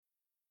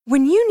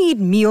When you need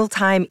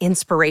mealtime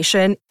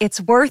inspiration,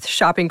 it's worth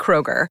shopping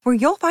Kroger, where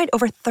you'll find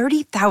over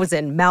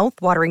 30,000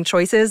 mouth-watering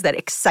choices that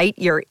excite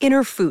your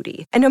inner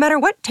foodie. And no matter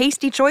what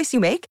tasty choice you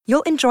make,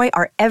 you'll enjoy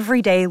our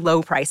everyday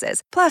low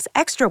prices, plus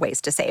extra ways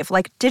to save,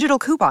 like digital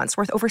coupons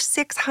worth over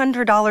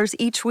 $600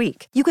 each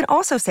week. You can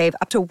also save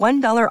up to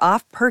 $1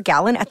 off per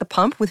gallon at the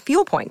pump with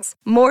fuel points.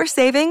 More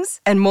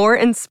savings and more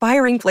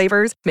inspiring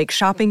flavors make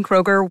shopping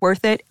Kroger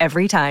worth it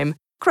every time.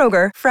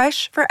 Kroger,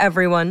 fresh for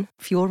everyone.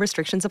 Fuel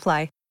restrictions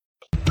apply.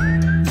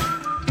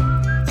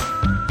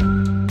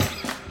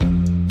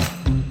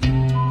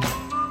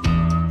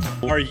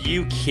 Are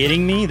you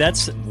kidding me?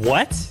 That's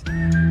what?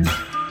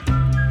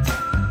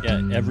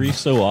 Yeah, every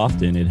so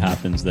often it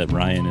happens that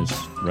Ryan is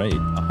right.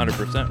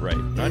 100% right.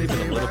 Not even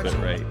a little bit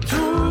right.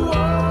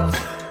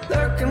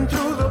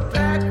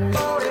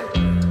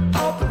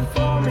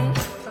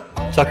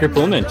 Tucker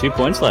Pullman, 2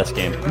 points last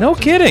game. No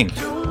kidding.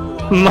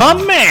 My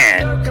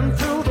man!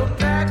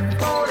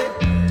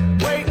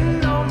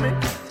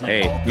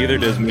 Hey, neither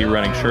does me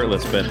running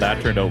shirtless, but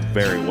that turned out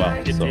very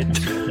well. So.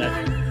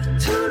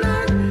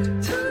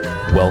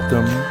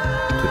 Welcome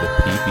to the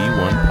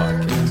PB1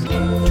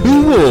 Podcast,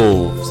 Two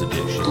Wolves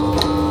Edition.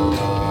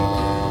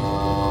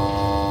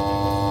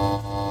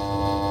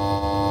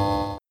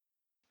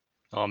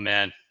 Oh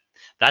man,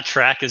 that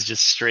track is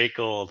just straight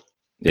gold.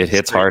 It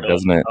hits hard,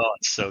 doesn't it? Oh,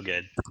 it's so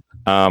good.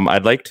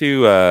 I'd like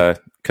to,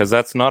 because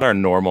that's not our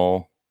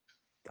normal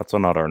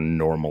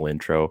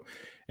intro.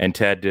 And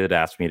Ted did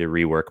ask me to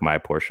rework my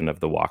portion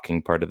of the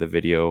walking part of the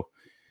video.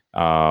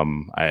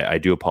 I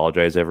do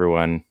apologize,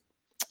 everyone.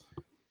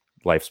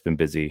 Life's been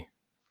busy,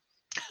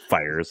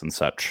 fires and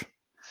such.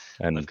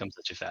 And Life comes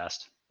at you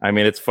fast. I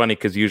mean, it's funny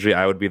because usually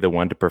I would be the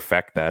one to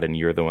perfect that, and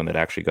you're the one that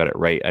actually got it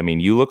right. I mean,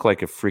 you look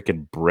like a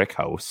freaking brick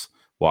house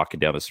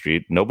walking down the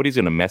street. Nobody's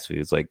gonna mess with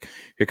you. It's like,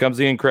 here comes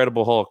the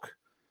Incredible Hulk.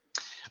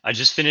 I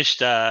just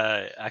finished.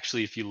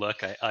 Actually, if you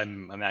look,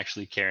 I'm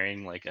actually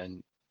carrying like a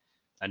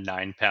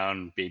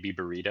 9-pound baby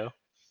burrito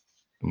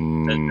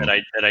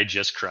that I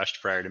just crushed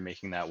prior to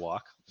making that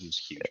walk. It was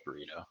a huge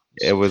burrito.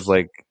 It was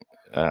like.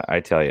 I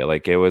tell you,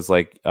 like it was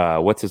like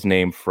what's his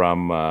name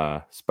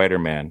from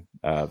Spider-Man,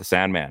 the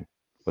Sandman?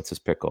 What's his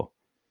pickle?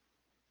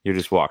 You're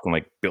just walking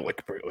like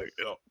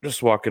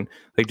just walking.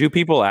 Like, do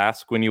people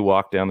ask when you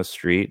walk down the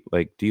street?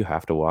 Like, do you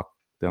have to walk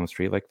down the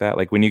street like that?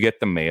 Like, when you get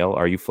the mail,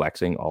 are you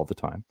flexing all the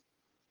time?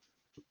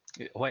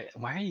 Why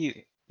are you?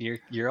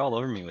 You're all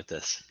over me with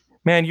this,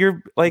 man.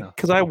 You're like,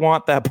 because I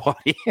want that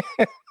body.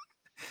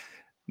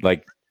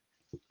 Like,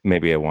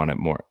 maybe I want it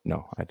more.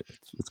 No,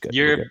 it's good.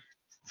 We're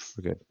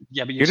good.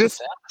 Yeah, but you're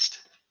just fast.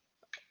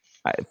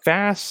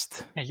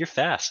 Fast? Yeah, you're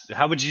fast.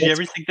 How would you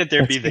ever think that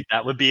there'd be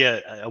that would be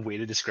a way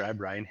to describe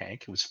Ryan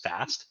Hank? It was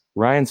fast.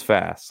 Ryan's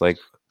fast. Like,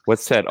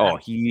 what's said? Oh,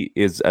 he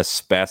is a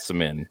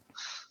specimen.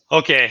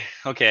 Okay,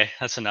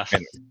 that's enough.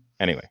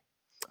 Anyway,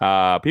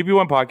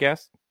 PB1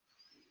 Podcast.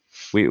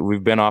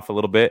 We've been off a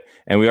little bit,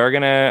 and we are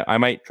gonna. I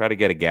might try to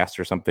get a guest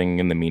or something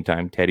in the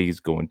meantime. Teddy's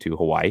going to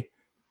Hawaii,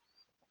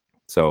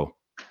 so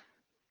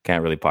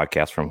can't really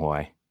podcast from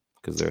Hawaii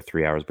because they're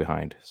 3 hours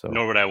behind. So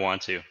nor would I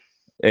want to.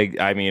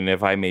 I mean,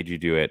 if I made you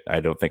do it, I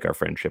don't think our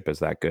friendship is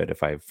that good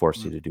if I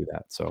forced you to do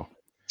that. So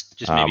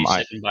just maybe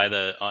sitting by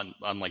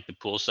on like the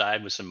pool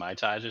side with some Mai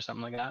Tais or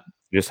something like that.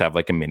 Just have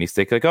like a mini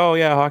stick, like, oh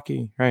yeah,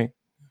 hockey, right?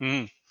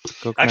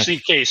 Mm-hmm. Actually,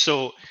 okay,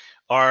 so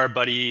our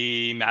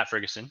buddy Matt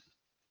Ferguson,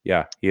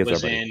 yeah, he is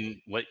was in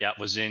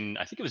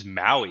I think it was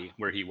Maui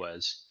where he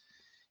was,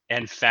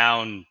 and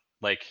found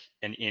like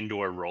an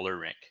indoor roller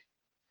rink.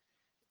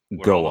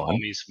 Where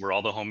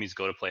all the homies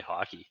go to play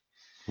hockey.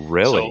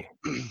 Really?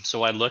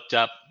 So I looked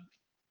up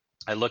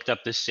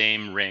the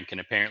same rink,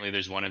 and apparently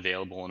there's one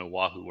available in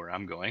Oahu where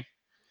I'm going.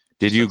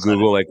 Did you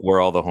Google like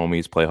where all the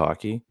homies play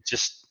hockey?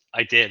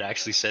 I did. I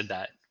actually said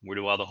that. Where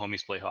do all the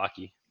homies play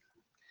hockey?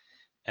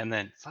 And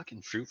then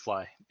fucking fruit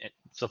fly.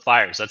 So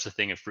fires. That's the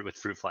thing with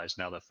fruit flies.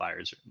 Now the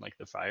fires are like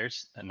the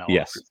fires, and now all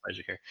the fruit flies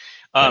are here.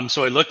 Right.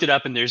 So I looked it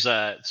up, and there's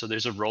a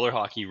roller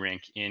hockey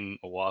rink in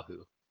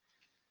Oahu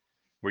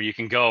where you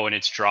can go, and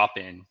it's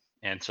drop-in.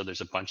 And so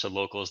there's a bunch of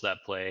locals that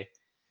play,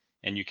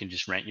 and you can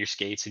just rent your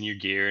skates and your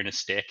gear and a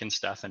stick and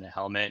stuff and a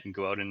helmet and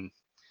go out and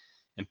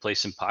play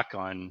some puck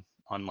on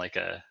like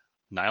a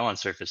nylon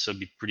surface. So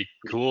it'd be pretty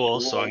cool.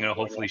 So I'm going to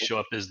hopefully show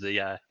up as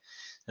the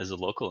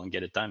local and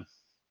get it done.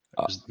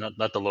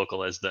 Not the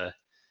local, as the,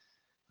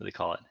 what do they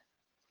call it?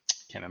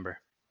 Can't remember.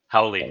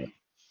 Howley.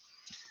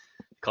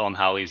 Call them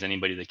Howleys,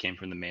 anybody that came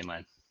from the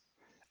mainland.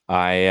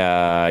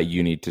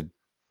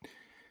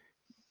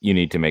 You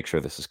need to make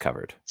sure this is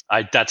covered.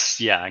 I'm going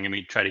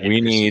to try to get.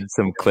 We need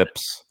some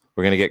clips.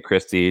 We're going to get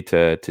Christy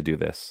to do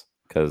this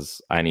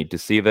because I need to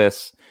see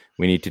this.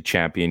 We need to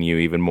champion you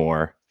even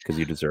more because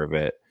you deserve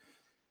it.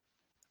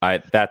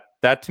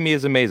 That to me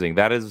is amazing.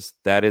 That is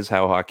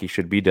how hockey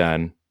should be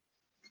done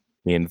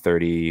in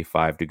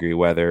 35-degree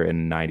weather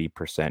and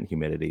 90%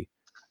 humidity.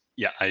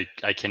 Yeah,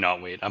 I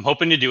cannot wait. I'm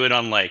hoping to do it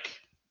on like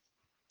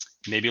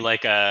maybe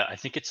like I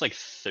think it's like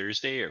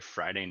Thursday or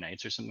Friday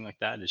nights or something like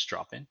that. Just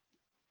drop in.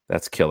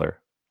 That's killer.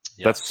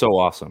 Yeah. That's so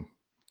awesome.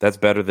 That's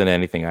better than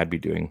anything I'd be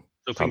doing.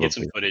 So if we can get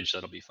some footage,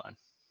 that'll be fun.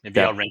 Maybe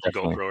Yeah, I'll rent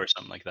definitely. a GoPro or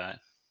something like that.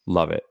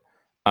 Love it.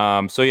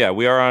 So yeah,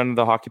 we are on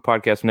the Hockey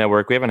Podcast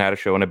Network. We haven't had a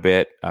show in a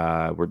bit.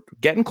 We're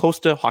getting close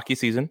to hockey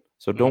season,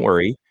 so don't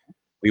worry.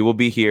 We will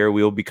be here.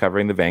 We will be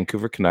covering the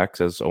Vancouver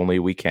Canucks as only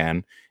we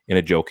can in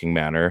a joking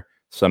manner,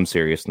 some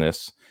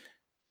seriousness.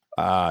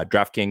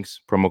 DraftKings,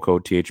 promo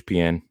code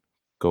THPN.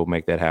 Go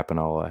make that happen.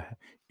 I'll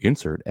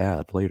insert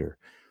ad later.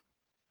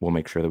 We'll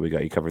make sure that we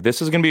got you covered.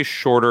 This is going to be a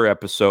shorter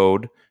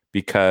episode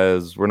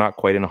because we're not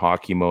quite in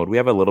hockey mode. We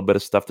have a little bit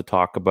of stuff to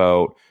talk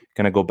about.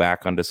 Going to go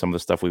back onto some of the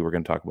stuff we were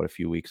going to talk about a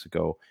few weeks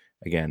ago.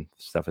 Again,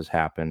 stuff has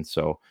happened.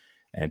 So,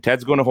 and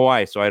Ted's going to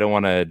Hawaii, so I don't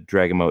want to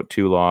drag him out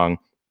too long.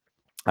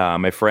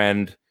 My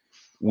friend,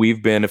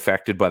 we've been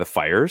affected by the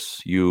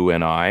fires, you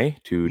and I,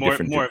 to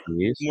different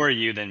degrees. More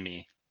you than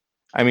me.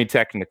 I mean,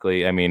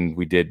 technically,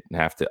 we did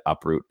have to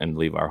uproot and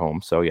leave our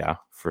home. So yeah,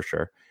 for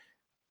sure.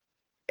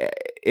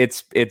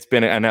 It's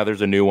been, and now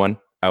there's a new one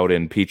out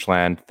in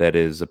Peachland that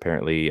is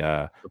apparently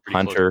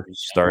Hunter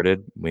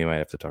started. We might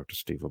have to talk to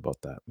Steve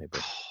about that, maybe.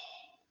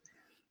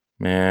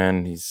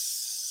 Man,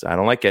 I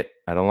don't like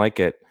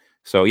it.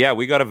 So yeah,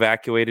 we got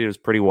evacuated. It was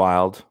pretty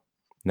wild.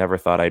 Never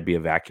thought I'd be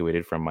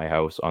evacuated from my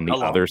house on the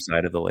other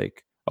side of the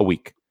lake. A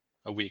week.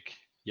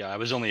 Yeah, I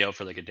was only out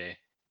for like a day.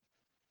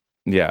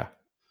 Yeah.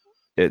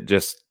 It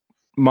just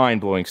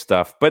mind-blowing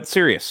stuff, but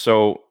serious.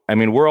 So,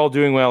 we're all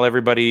doing well.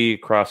 Everybody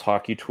across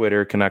hockey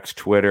Twitter, Canucks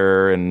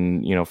Twitter,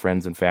 and,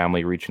 friends and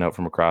family reaching out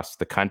from across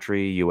the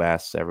country,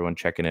 US, everyone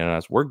checking in on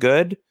us. We're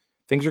good.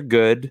 Things are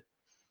good.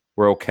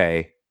 We're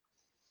okay.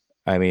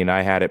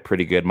 I had it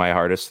pretty good. My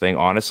hardest thing,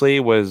 honestly,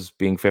 was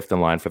being fifth in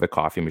line for the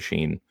coffee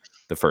machine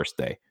the first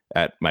day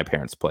at my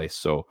parents' place.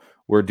 So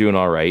we're doing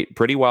all right.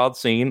 Pretty wild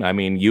scene.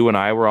 You and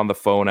I were on the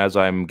phone as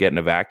I'm getting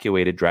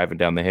evacuated, driving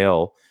down the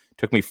hill.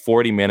 Took me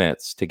 40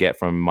 minutes to get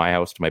from my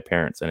house to my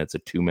parents, and it's a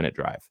 2-minute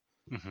drive.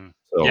 Mm-hmm.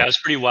 So, yeah, it was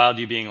pretty wild.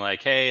 You being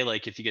like, hey,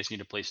 like if you guys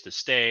need a place to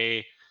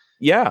stay,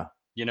 yeah,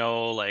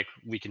 like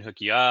we can hook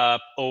you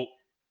up. Oh,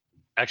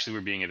 actually,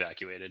 we're being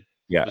evacuated.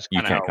 Yeah,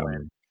 you can't come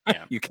in.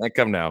 Yeah. You can't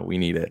come now. We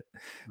need it.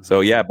 Mm-hmm.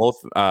 So yeah,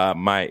 both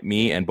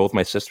me and both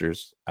my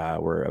sisters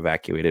were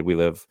evacuated. We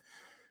live.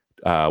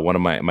 One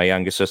of my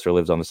youngest sister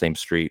lives on the same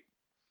street.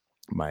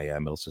 My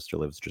middle sister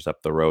lives just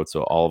up the road.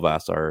 So all of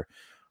us are.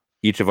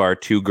 Each of our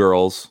 2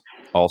 girls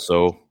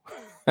also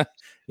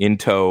in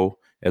tow,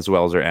 as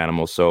well as our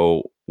animals.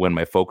 So when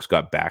my folks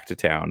got back to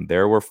town,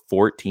 there were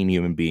 14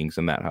 human beings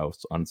in that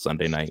house on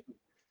Sunday night.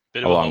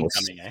 Bit of along with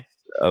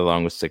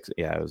along with 6.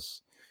 Yeah,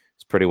 it's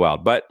pretty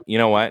wild. But you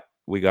know what?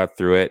 We got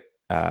through it.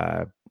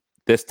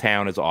 This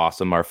town is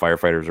awesome. Our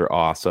firefighters are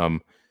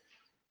awesome.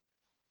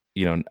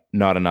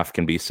 Not enough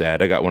can be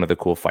said. I got one of the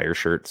cool fire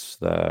shirts,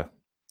 the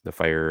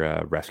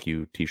fire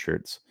rescue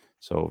T-shirts.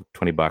 So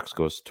 $20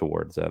 goes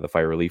towards the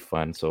fire relief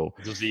fund. So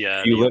those the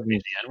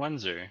Louisiana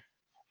ones, or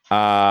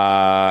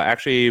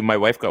actually, my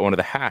wife got one of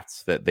the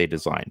hats that they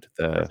designed.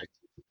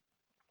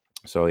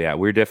 So yeah,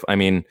 we're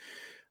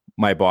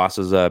my boss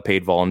is a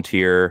paid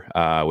volunteer,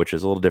 which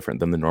is a little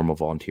different than the normal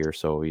volunteer.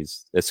 So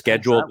he's a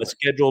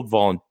scheduled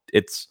volunteer.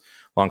 It's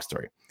long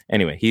story.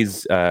 Anyway,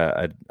 he's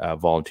a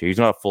volunteer. He's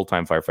not a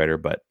full-time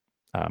firefighter, but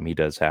he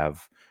does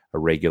have a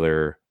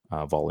regular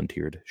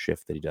volunteered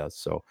shift that he does.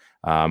 So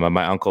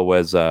my uncle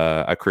was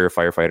a career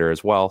firefighter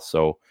as well.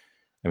 So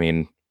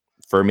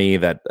for me,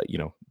 that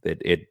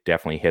it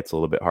definitely hits a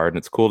little bit hard, and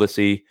it's cool to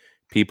see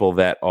people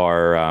that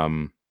are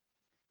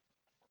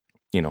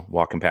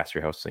walking past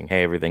your house saying,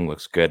 hey, everything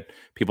looks good.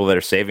 People that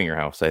are saving your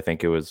house. I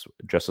think it was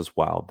just as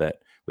wild that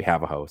we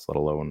have a house, let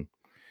alone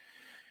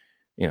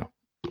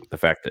the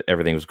fact that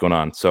everything was going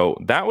on. So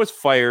that was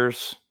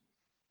fires.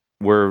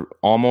 We're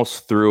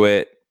almost through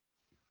it.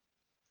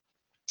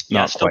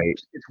 Not quite.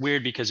 It's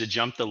weird because it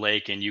jumped the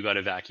lake and you got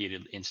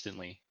evacuated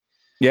instantly.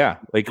 Yeah,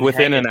 like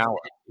within an hour.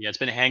 Yeah, it's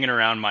been hanging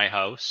around my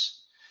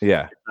house.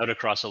 Yeah. Out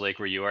across the lake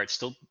where you are. It's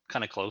still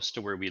kind of close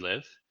to where we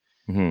live.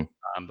 Mm-hmm.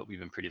 But we've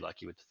been pretty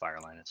lucky with the fire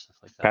line and stuff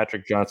like that.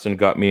 Patrick Johnson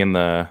got me in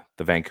the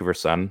Vancouver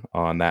Sun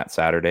on that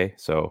Saturday.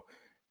 So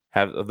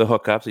have the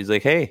hookups. He's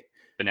like, hey,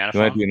 Banana you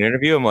want to do an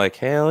interview? I'm like,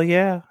 hell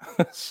yeah.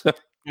 So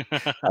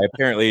I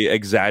apparently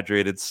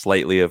exaggerated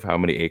slightly of how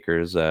many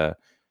acres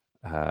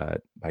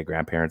my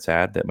grandparents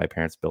had that my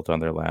parents built on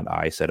their land.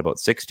 I said about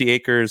 60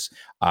 acres.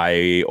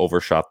 I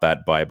overshot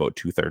that by about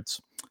 2/3.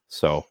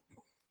 So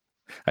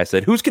I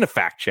said, who's going to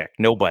fact check?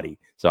 Nobody.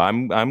 So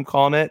I'm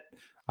calling it.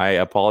 I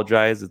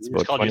apologize. It's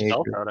about 20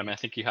 acres. Out. I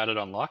think you had it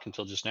on lock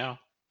until just now.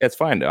 It's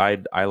fine.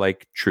 I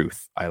like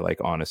truth. I like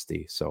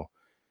honesty. So,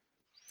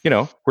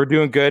 we're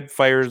doing good.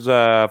 Fires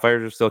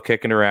are still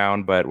kicking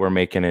around, but we're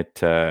making it.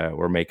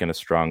 We're making a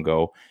strong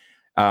go.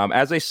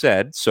 As I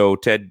said, so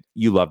Ted,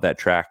 you love that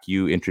track.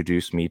 You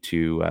introduced me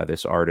to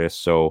this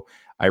artist. So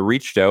I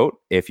reached out.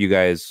 If you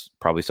guys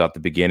probably saw at the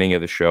beginning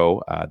of the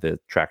show, the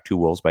track 2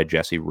 Wolves by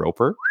Jesse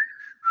Roper.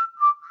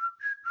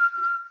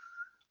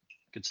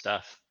 Good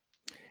stuff.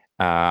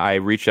 I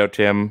reached out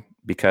to him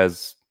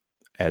because,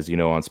 as you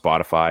know, on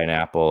Spotify and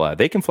Apple,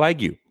 they can flag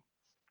you.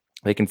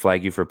 They can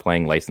flag you for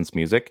playing licensed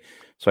music.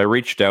 So I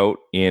reached out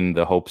in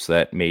the hopes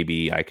that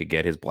maybe I could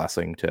get his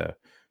blessing to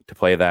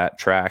play that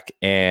track.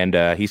 And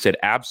he said,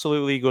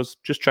 absolutely. He goes,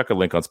 just chuck a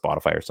link on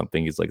Spotify or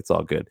something. He's like, it's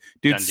all good.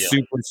 Dude,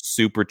 super,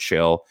 super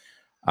chill.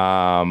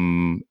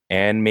 And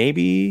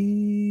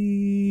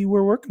maybe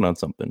we're working on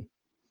something.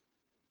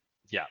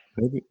 Yeah.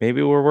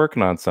 Maybe we're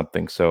working on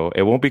something. So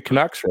it won't be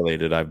Canucks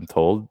related, I'm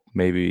told.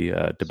 Maybe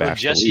to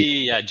bash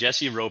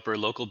Jesse Roper,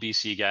 local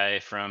BC guy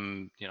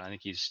from, I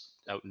think he's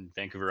out in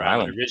Vancouver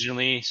Island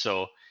originally.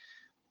 So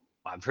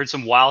I've heard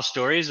some wild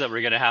stories that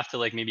we're going to have to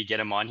like maybe get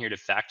him on here to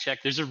fact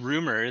check. There's a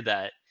rumor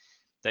that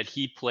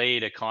he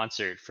played a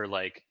concert for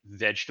like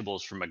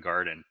vegetables from a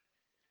garden,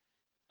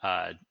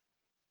 like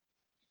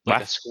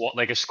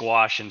a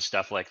squash and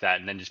stuff like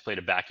that, and then just played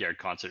a backyard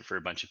concert for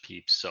a bunch of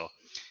peeps. So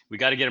we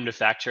got to get him to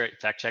fact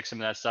check some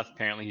of that stuff.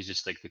 Apparently he's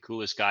just like the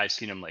coolest guy. I've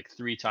seen him like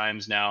 3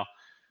 times now.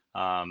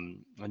 I saw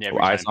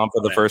him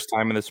for the first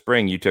time in the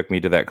spring. You took me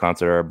to that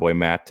concert. Our boy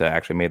Matt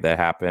actually made that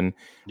happen.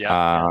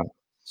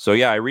 So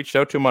I reached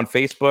out to him on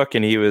Facebook,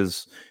 and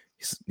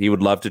he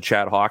would love to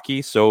chat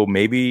hockey. So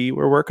maybe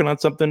we're working on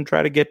something,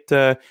 try to get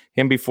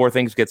him before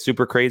things get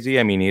super crazy.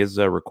 I mean, he is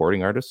a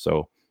recording artist,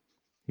 so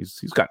he's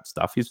got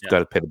stuff. He's got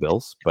to pay the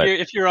bills. But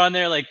if you're on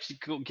there, like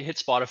go hit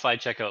Spotify,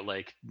 check out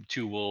like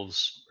Two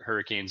Wolves,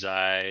 Hurricane's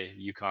Eye,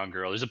 Yukon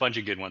Girl. There's a bunch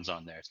of good ones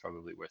on there. It's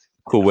probably worth it.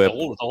 Cool Whip.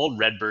 The whole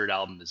Redbird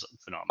album is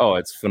phenomenal. Oh,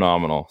 it's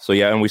phenomenal. So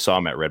and we saw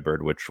him at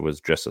Redbird, which was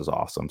just as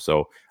awesome.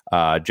 So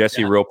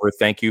Jesse Roper,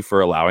 thank you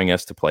for allowing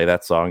us to play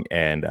that song,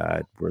 and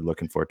we're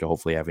looking forward to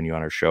hopefully having you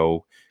on our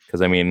show,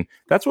 because I mean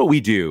that's what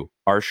we do.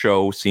 Our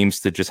show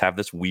seems to just have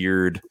this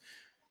weird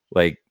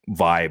like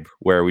vibe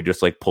where we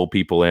just like pull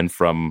people in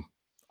from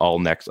all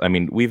next. I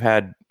mean, we've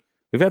had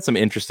some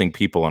interesting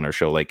people on our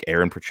show, like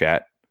Aaron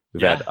Pritchett.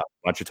 We've had a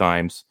bunch of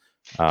times.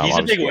 He's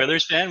a big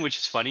Oilers fan, which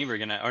is funny.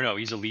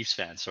 He's a Leafs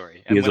fan.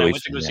 Sorry. And when I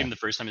went to go see him the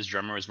first time, his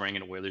drummer was wearing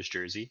an Oilers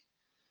jersey.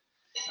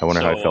 I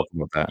wonder how I felt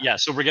about that. Yeah,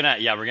 so we're gonna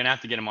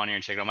have to get him on here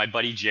and check it out. My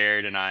buddy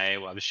Jared and I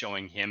was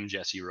showing him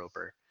Jesse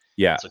Roper.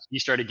 Yeah. So he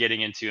started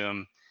getting into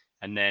him,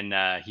 and then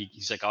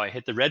he's like, "Oh, I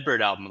hit the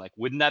Redbird album." I'm like,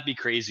 wouldn't that be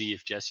crazy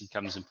if Jesse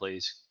comes and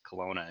plays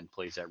Kelowna and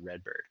plays at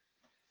Redbird?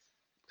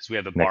 Because we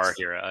have a bar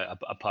here,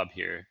 a pub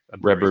here,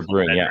 Redbird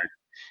Brewing,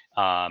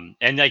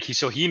 and like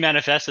he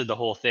manifested the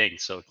whole thing.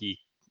 So he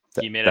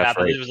made it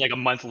happen. Right. It was like a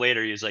month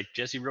later. He was like,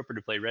 Jesse Roper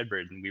to play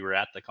Redbird, and we were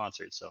at the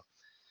concert. So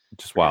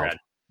just wild.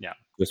 Yeah,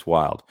 just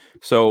wild.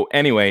 So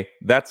anyway,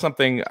 that's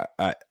something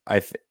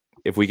if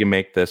we can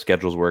make the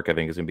schedules work, I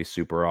think it's gonna be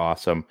super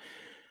awesome.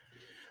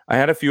 I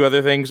had a few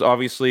other things.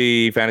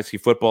 Obviously, fantasy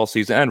football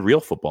season and real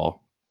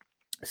football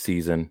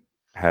season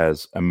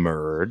has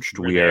emerged.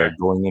 We are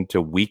going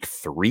into week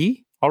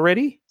 3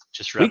 already.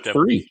 Just wrapped up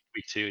week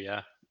 2.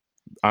 Yeah,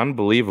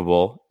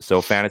 unbelievable.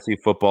 So fantasy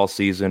football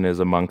season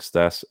is amongst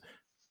us.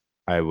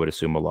 I would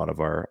assume a lot of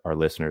our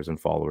listeners and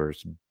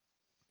followers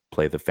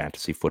play the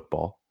fantasy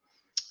football.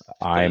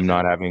 I'm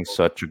not having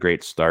such a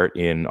great start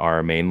in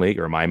our main league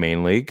or my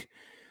main league.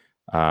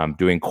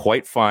 Doing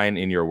quite fine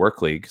in your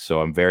work league,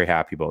 so I'm very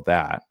happy about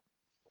that.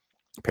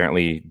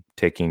 Apparently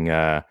taking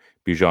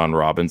Bijan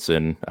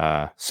Robinson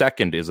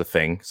second is a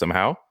thing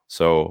somehow,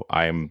 so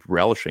I'm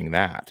relishing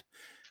that.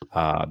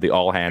 The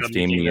all hands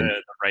team,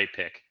 the right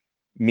pick.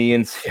 Me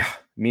and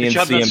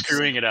CM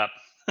screwing it up.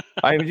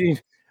 I mean,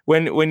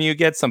 when you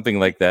get something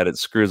like that, it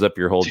screws up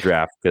your whole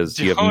draft because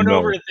you have don't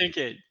overthink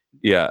it.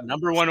 Yeah,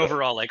 number 1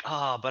 overall. Like,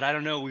 but I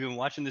don't know. We've been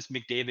watching this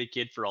McDavid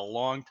kid for a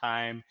long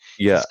time.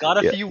 Yeah, he's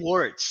got a few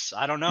warts.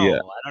 I don't know. Yeah.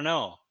 I don't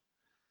know.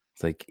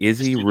 It's like, is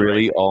he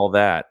really all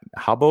that?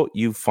 How about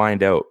you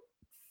find out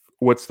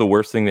what's the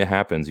worst thing that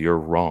happens? You're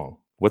wrong.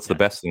 What's the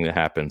best thing that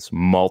happens?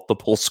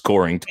 Multiple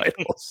scoring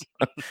titles.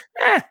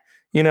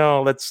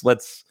 Let's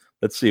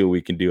see what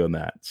we can do on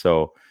that.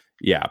 So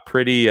yeah,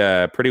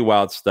 pretty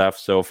wild stuff.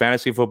 So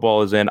fantasy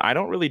football is in. I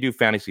don't really do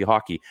fantasy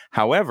hockey.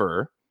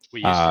 However,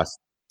 because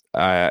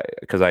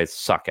I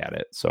suck at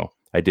it. So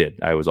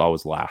I was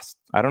always last.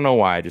 I don't know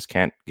why. I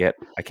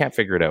can't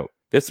figure it out.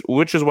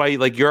 Which is why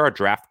you're our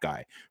draft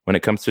guy. When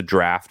it comes to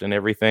draft and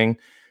everything,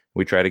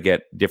 we try to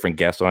get different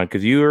guests on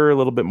because you're a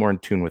little bit more in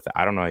tune with it.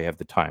 I don't know how you have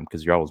the time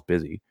because you're always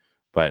busy,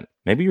 but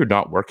maybe you're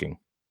not working.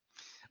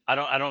 I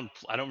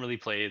don't really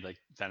play like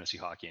fantasy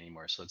hockey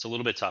anymore, so it's a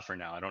little bit tougher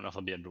now. I don't know if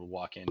I'll be able to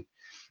walk in.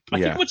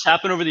 I think what's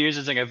happened over the years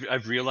is like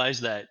I've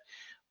realized that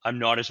I'm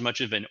not as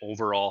much of an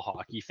overall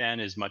hockey fan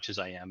as much as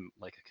I am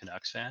like a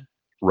Canucks fan.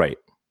 Right.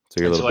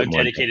 So I've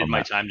dedicated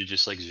my time to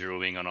just like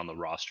zeroing in on the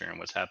roster and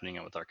what's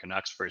happening with our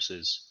Canucks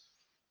versus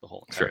the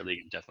whole entire league.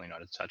 I'm definitely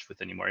not in touch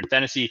with anymore. And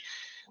fantasy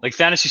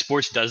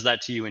sports does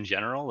that to you in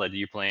general. Like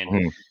you're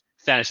playing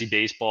fantasy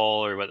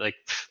baseball or what? Like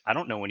I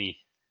don't know who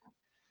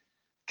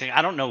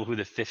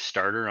the 5th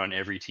starter on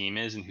every team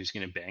is and who's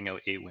going to bang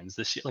out 8 wins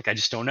this year. Like I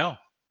just don't know.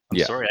 I'm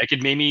sorry. I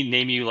could maybe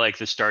name you like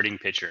the starting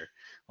pitcher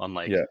on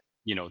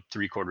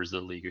 3/4 of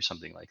the league or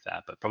something like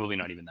that, but probably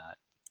not even that.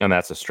 And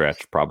that's a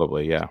stretch,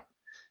 probably. Yeah.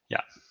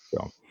 Yeah.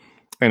 So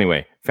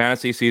anyway,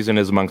 fantasy season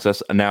is amongst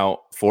us. Now,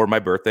 for my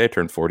birthday, I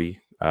turned 40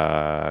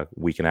 a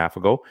week and a half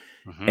ago.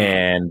 Mhm.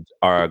 And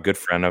our good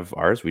friend of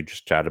ours, we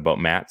just chatted about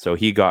Matt. So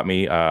he got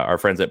me our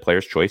friends at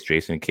Players Choice,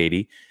 Jason and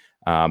Katie.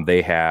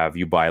 They have,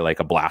 you buy like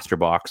a blaster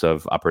box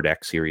of Upper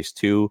Deck Series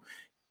 2,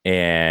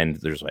 and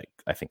there's like,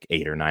 I think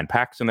 8 or 9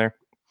 packs in there.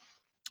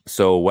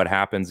 So what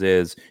happens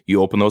is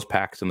you open those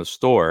packs in the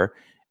store,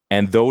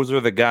 and those are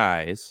the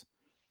guys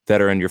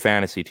that are in your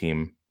fantasy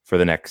team for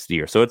the next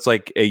year. So it's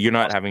like you're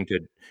not having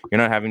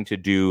to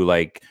do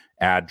like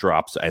ad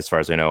drops, as far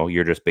as I know.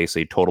 You're just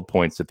basically total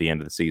points at the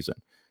end of the season.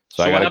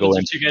 So I what got to happens go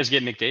in. if you guys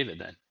get McDavid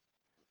then?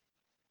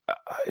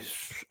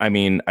 I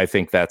mean, I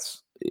think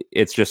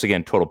it's just,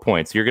 again, total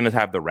points. You're going to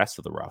have the rest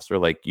of the roster.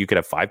 Like, you could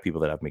have 5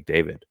 people that have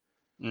McDavid.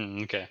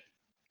 Okay.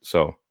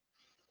 So.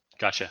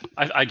 Gotcha.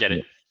 I get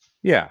it.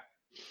 Yeah.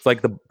 It's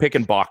like the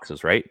picking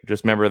boxes, right?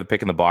 Just remember the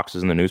picking the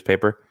boxes in the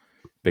newspaper.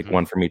 Pick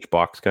one from each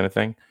box kind of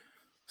thing.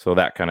 So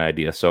that kind of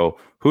idea. So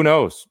who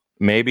knows?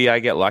 Maybe I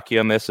get lucky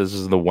on this. This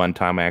is the one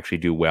time I actually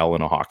do well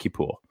in a hockey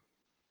pool.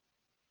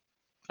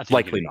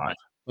 Likely not.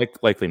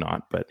 Likely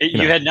not. But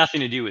you had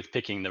nothing to do with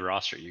picking the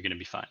roster. You're going to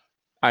be fine.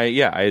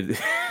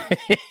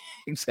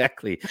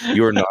 Exactly.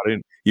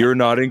 You're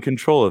not in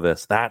control of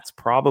this. That's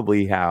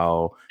probably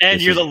how.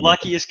 And you're the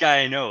luckiest guy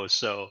I know.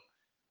 So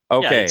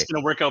okay, it's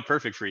going to work out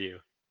perfect for you.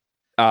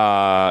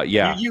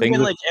 Yeah. You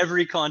win like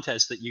every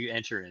contest that you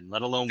enter in,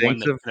 let alone one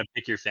that's going to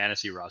pick your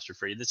fantasy roster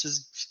for you. This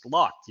is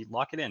locked. You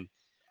lock it in.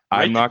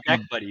 I'm not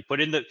going to, buddy.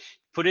 Put in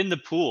the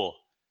pool.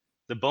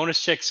 The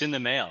bonus check's in the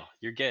mail.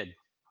 You're good.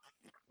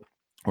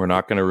 We're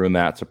not going to ruin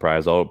that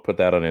surprise. I'll put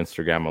that on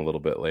Instagram a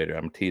little bit later.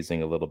 I'm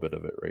teasing a little bit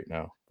of it right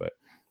now, but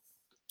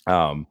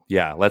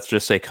let's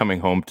just say coming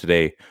home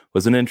today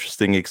was an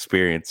interesting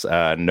experience.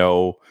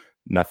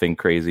 Nothing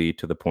crazy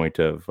to the point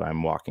of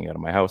I'm walking out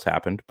of my house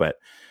happened, but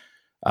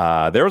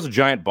there was a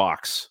giant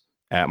box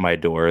at my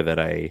door that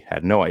I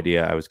had no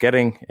idea I was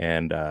getting,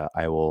 and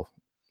I will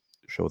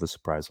show the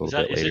surprise a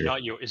little bit later.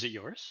 Is it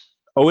yours?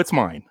 Oh, it's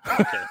mine.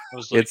 Okay.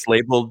 It's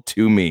labeled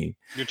to me.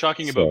 You're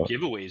talking about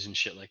giveaways and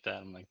shit like that.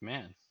 I'm like,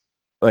 man.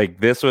 Like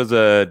this was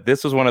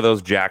one of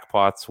those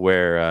jackpots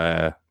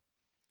where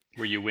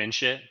you win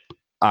shit.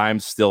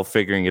 I'm still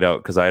figuring it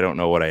out because I don't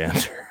know what I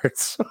entered.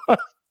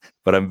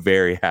 But I'm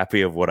very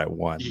happy of what I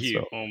won.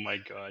 Oh my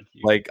god!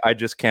 Like I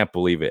just can't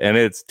believe it, and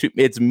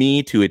it's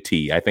me to a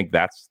T. I think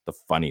that's the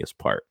funniest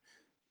part.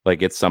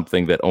 Like it's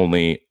something that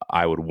only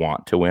I would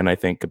want to win. I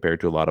think compared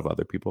to a lot of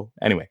other people.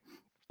 Anyway,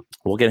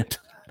 we'll get into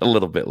that a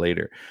little bit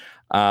later.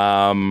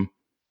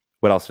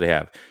 What else did I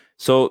have?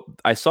 So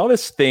I saw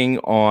this thing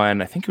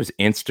on, I think it was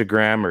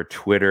Instagram or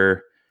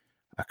Twitter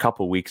a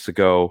couple weeks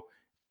ago.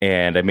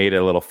 And I made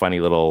a little funny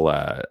little,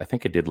 I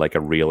think I did like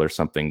a reel or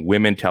something.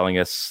 Women telling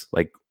us,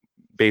 like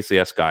basically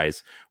us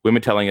guys,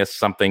 women telling us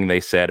something they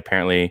said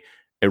apparently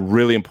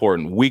really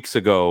important weeks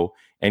ago.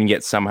 And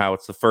yet somehow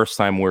it's the first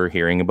time we're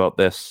hearing about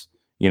this,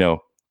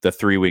 the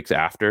 3 weeks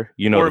after.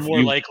 Or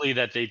more likely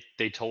that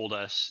they told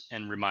us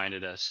and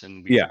reminded us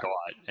and we forgot.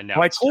 And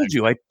now I told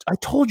you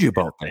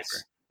about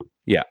this.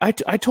 Yeah, I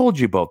told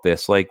you about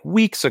this like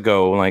weeks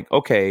ago. Like,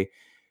 okay,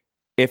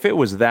 if it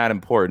was that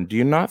important, do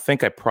you not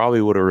think I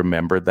probably would have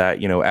remembered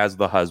that, as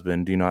the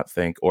husband, do you not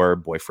think, or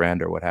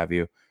boyfriend or what have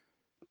you?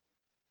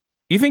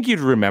 You think you'd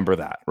remember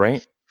that,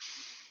 right?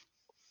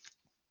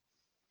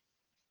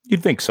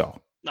 You'd think so.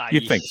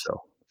 You'd think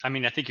so. I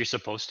mean, I think you're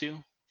supposed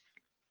to.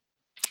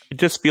 It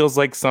just feels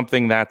like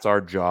something that's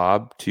our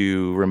job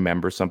to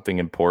remember something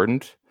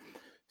important.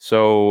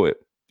 So,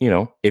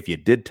 if you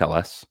did tell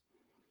us,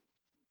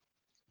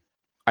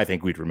 I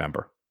think we'd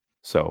remember.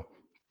 So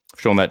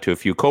I've shown that to a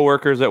few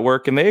coworkers at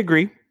work, and they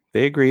agree.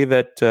 They agree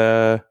that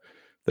there's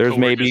coworkers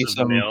maybe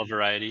some male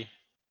variety.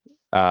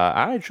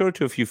 I showed it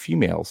to a few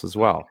females as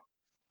well.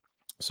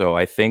 So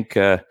I think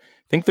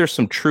there's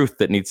some truth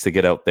that needs to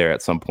get out there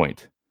at some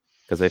point,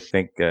 because I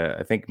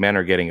think men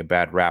are getting a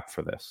bad rap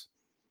for this,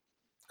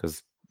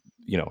 because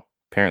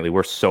apparently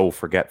we're so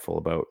forgetful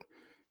about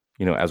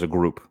as a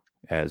group,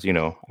 I don't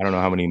know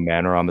how many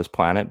men are on this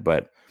planet,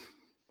 but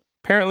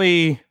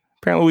apparently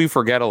we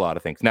forget a lot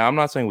of things. Now, I'm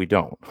not saying we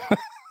don't.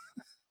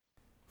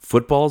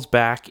 Football's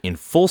back in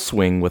full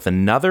swing with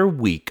another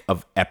week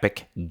of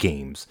epic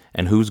games.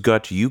 And who's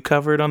got you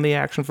covered on the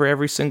action for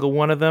every single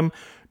one of them?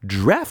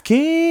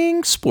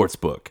 DraftKings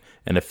Sportsbook,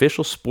 an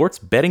official sports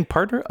betting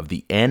partner of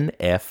the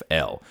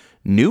NFL.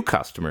 New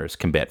customers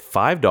can bet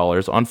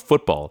 $5 on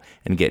football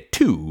and get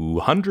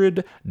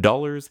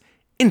 $200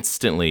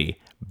 instantly.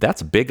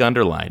 That's a big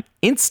underline.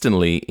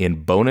 Instantly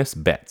in bonus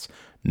bets.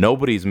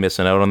 Nobody's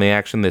missing out on the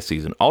action this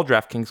season. All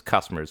DraftKings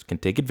customers can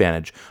take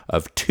advantage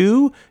of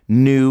 2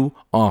 new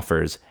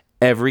offers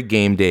every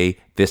game day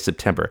this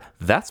September.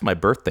 That's my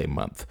birthday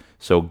month.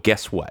 So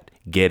guess what?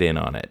 Get in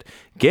on it.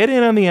 Get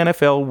in on the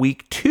NFL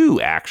Week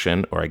 2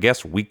 action, or I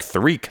guess Week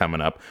 3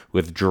 coming up,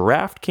 with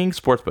DraftKings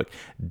Sportsbook.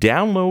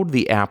 Download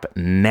the app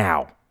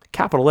now.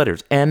 Capital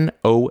letters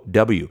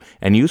NOW,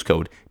 and use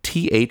code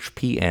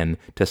THPN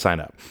to sign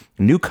up.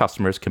 New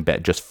customers can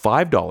bet just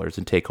 $5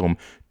 and take home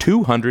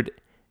 $200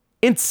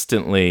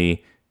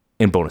 instantly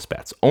in bonus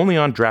bets. Only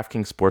on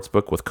DraftKings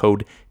Sportsbook with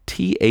code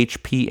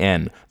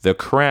THPN. The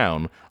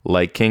crown,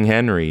 like King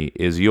Henry,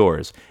 is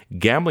yours.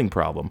 Gambling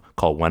problem?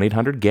 Call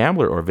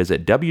 1-800-GAMBLER or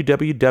visit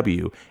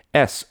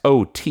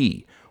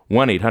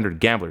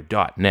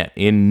www.sot1800gambler.net.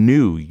 In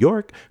New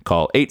York,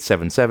 call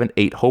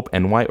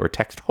 877-8-HOPE-NY or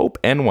text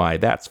HOPE-NY.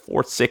 That's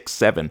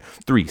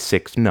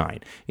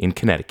 467-369. In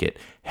Connecticut,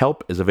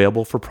 help is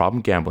available for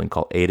problem gambling.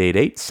 Call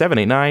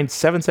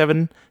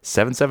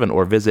 888-789-7777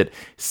 or visit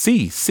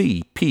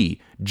ccpg.org.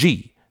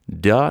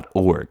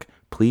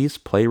 Please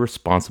play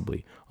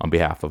responsibly. On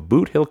behalf of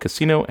Boot Hill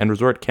Casino and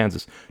Resort,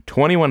 Kansas,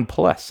 21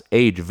 plus,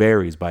 age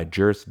varies by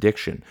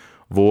jurisdiction.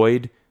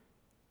 Void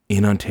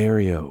in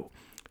Ontario.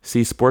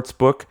 See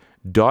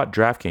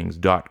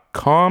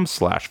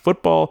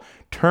sportsbook.draftkings.com/football.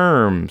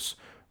 Terms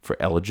for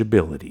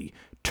eligibility.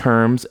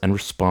 Terms and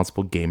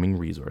responsible gaming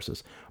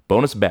resources.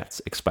 Bonus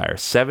bets expire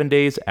 7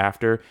 days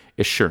after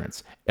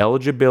issuance.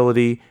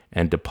 Eligibility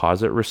and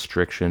deposit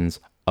restrictions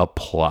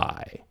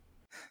apply.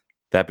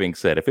 That being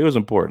said, if it was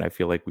important, I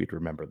feel like we'd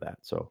remember that.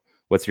 So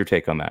what's your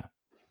take on that?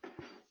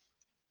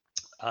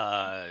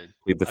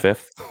 Plead the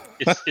fifth?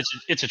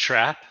 It's a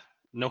trap.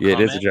 No yeah,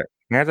 comment. It is a trap.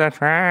 It's a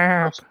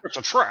trap. It's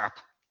a trap.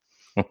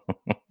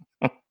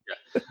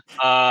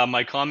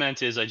 My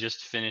comment is I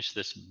just finished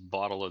this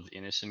bottle of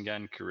Innocent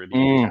Gun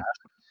Caribbean.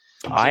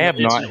 I have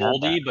not had had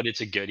oldie, that. but it's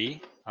a goodie.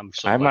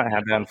 I have not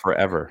had that in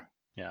forever.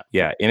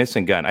 Yeah,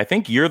 Innocent Gun. I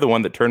think you're the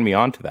one that turned me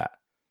on to that.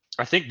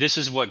 I think this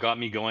is what got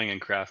me going in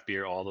craft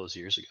beer all those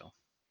years ago.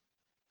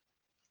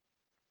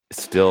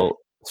 Still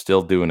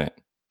doing it.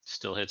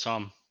 Still hits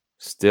home.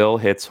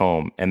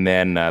 And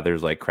then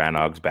there's like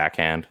Cranog's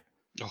Backhand,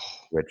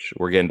 which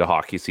we're getting to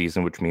hockey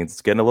season, which means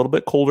it's getting a little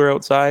bit colder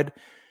outside.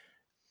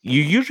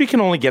 You usually can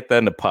only get that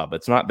in a pub.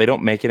 It's not. They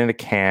don't make it in a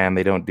can.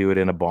 They don't do it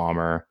in a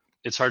bomber.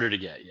 It's harder to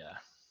get, yeah.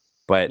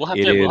 But we'll have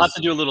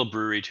to do a little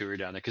brewery tour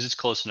down there because it's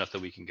close enough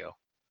that we can go.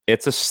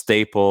 It's a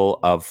staple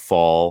of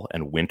fall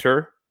and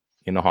winter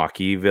in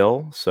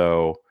Hockeyville.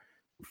 So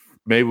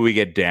maybe we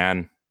get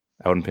Dan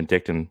out in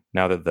Penticton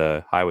now that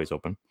the highway's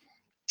open.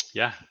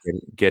 Yeah,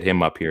 get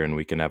him up here and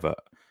we can have a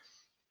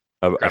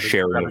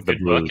sharing of the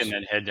book and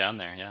then head down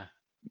there.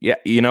 Yeah.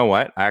 You know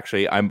what?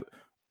 Actually, I'm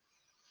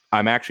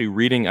actually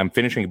reading. I'm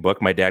finishing a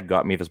book. My dad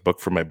got me this book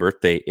for my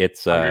birthday.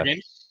 It's Hunger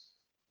Games?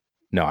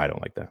 No, I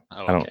don't like that.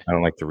 Oh, I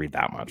don't like to read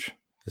that much.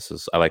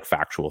 I like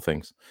factual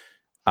things.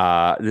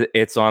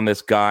 It's on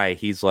this guy.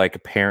 He's like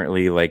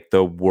apparently like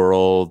the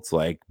world's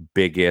like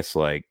biggest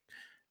like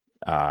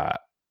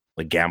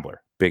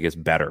gambler,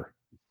 biggest better.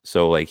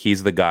 So like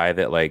he's the guy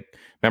that like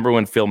remember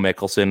when Phil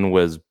Mickelson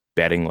was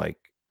betting like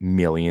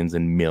millions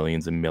and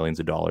millions and millions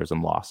of dollars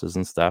in losses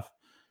and stuff.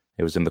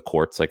 It was in the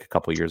courts like a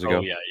couple of years ago.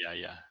 Oh yeah.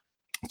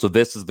 So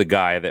this is the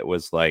guy that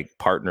was like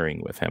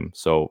partnering with him.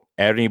 So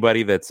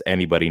anybody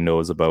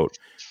knows about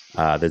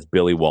this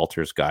Billy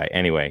Walters guy.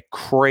 Anyway,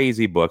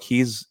 crazy book.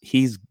 He's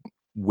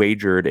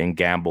wagered and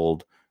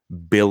gambled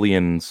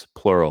billions,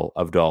 plural,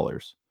 of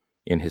dollars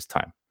in his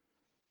time.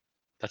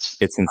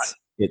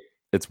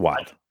 It's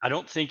wild. I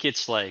don't think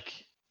it's like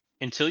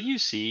until you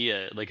see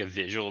a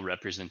visual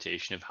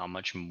representation of how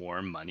much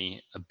more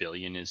money a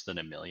billion is than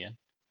a million.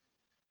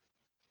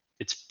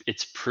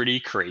 It's pretty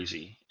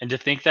crazy. And to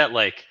think that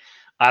like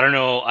I don't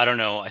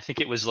know. I think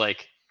it was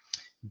like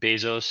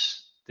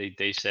Bezos.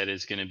 They said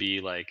is going to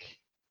be like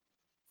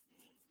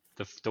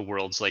the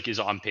world's like is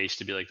on pace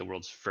to be like the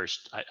world's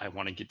first. I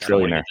want to get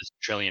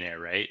trillionaire,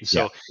 right? And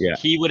so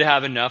he would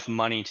have enough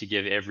money to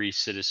give every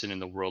citizen in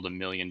the world $1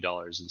 million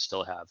and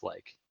still have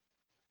like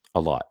a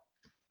lot,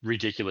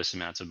 ridiculous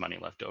amounts of money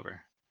left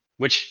over,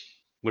 which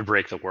would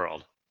break the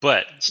world.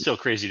 But still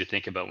crazy to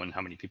think about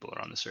how many people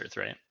are on this earth,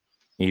 right?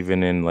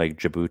 Even in like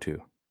Djibouti.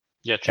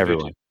 Yeah, Djibouti.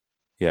 Everyone.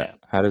 Yeah.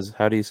 How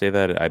do you say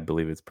that? I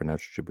believe it's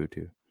pronounced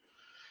Djibouti.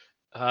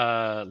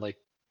 Like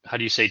how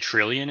do you say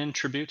trillion in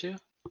Djibouti?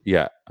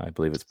 Yeah, I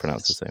believe it's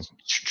pronounced the same.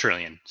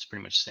 Trillion. It's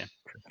pretty much the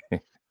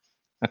same.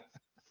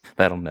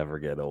 That'll never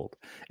get old.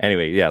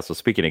 Anyway, yeah. So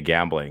speaking of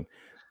gambling,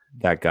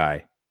 that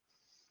guy.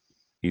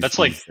 He's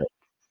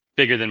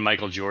bigger than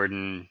Michael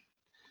Jordan.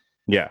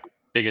 Yeah.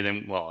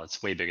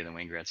 It's way bigger than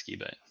Wayne Gretzky,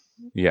 but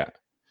yeah.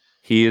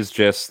 He is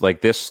just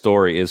like this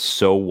story is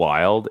so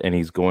wild, and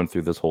he's going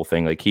through this whole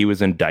thing. Like he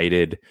was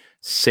indicted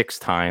 6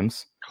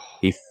 times.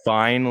 He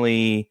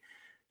finally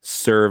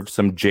served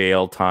some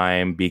jail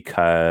time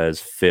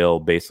because Phil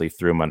basically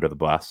threw him under the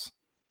bus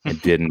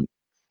and didn't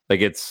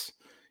like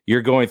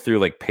you're going through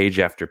like page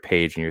after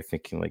page and you're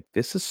thinking like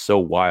this is so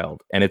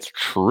wild, and it's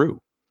true.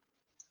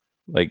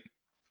 Like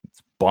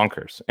it's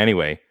bonkers.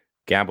 Anyway,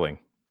 gambling.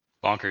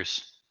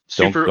 Bonkers.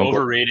 Super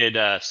overrated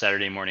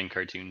Saturday morning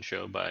cartoon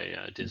show by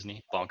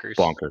Disney. Bonkers.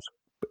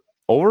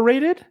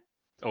 Overrated?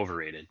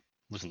 Overrated.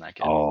 Wasn't that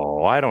good?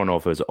 Oh, I don't know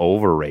if it was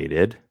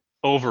overrated.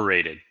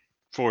 Overrated,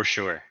 for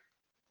sure.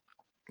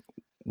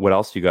 What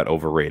else you got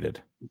overrated?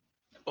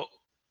 Oh,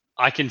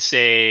 I can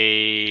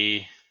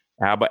say...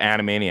 How about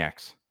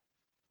Animaniacs?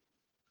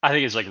 I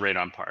think it's like right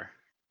on par.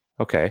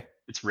 Okay.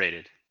 It's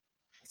rated.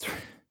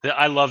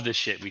 I love this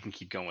shit. We can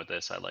keep going with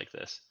this. I like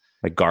this.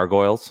 Like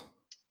Gargoyles?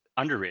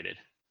 Underrated.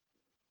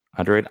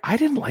 Underrated. I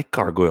didn't like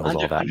gargoyles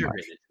all that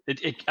Underrated.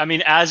 much. I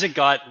mean, as it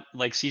got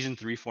like season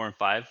 3, 4, and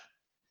 5,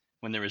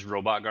 when there was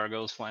robot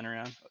gargoyles flying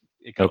around,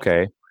 it got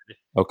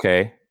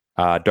Okay.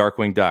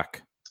 Darkwing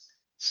Duck.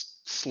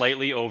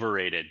 Slightly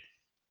overrated.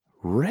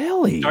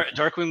 Really?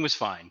 Darkwing was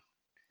fine.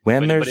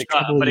 When but there's it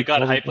got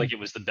hyped like it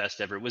was the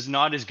best ever. It was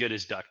not as good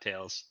as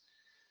DuckTales.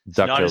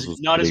 DuckTales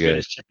was not as good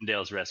as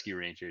Chippendale's Rescue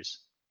Rangers.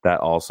 That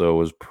also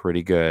was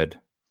pretty good.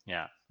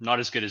 Yeah, not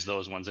as good as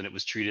those ones, and it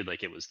was treated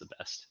like it was the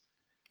best.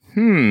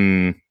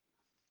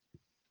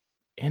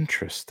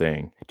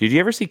 Interesting. Did you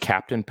ever see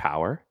Captain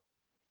Power?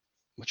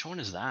 Which one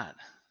is that?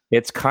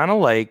 It's kind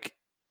of like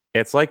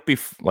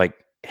like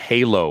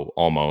Halo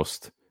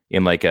almost,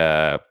 in like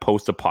a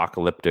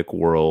post-apocalyptic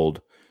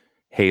world,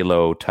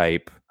 Halo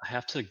type.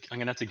 I'm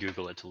gonna have to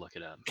Google it to look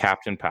it up.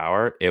 Captain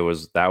Power.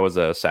 That was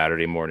a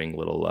Saturday morning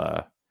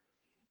little.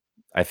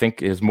 I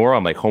think is more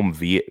on like home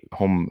V.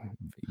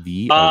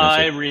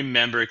 I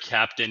remember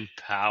Captain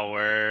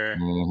Power.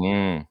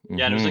 Mm-hmm.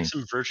 Yeah, there's like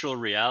some virtual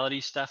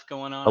reality stuff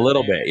going on. A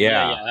little bit,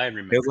 yeah. I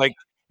remember.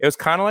 It was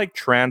kind of like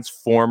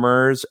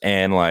Transformers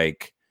and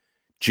like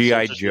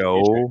G.I.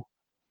 Joe.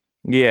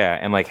 Yeah,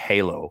 and like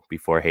Halo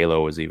before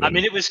Halo was even. I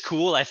mean, it was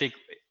cool. I think,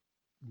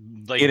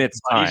 like, in its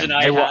time, and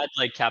I had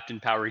like Captain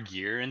Power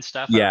gear and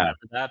stuff. Yeah, I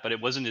remember that, but it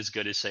wasn't as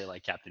good as say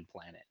like Captain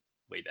Planet.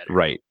 Way better.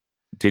 Right.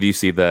 Did you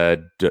see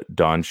the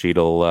Don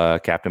Cheadle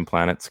Captain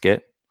Planet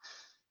skit?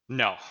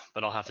 No,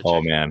 but I'll have to check.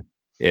 Oh man,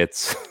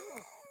 it's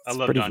I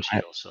love Don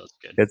Cheadle, so it's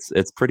good.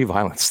 It's pretty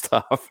violent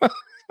stuff.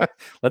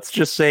 Let's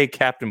just say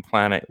Captain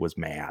Planet was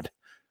mad,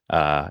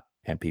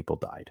 and people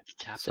died.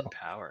 Captain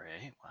Power,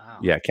 eh? Wow.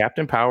 Yeah,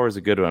 Captain Power is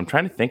a good one. I'm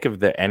trying to think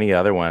of any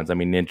other ones. I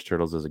mean, Ninja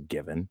Turtles is a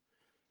given.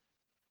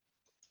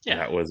 Yeah,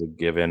 that was a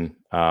given.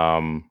 I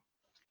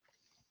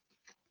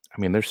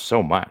mean, there's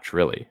so much,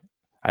 really.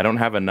 I don't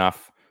have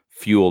enough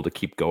fuel to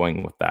keep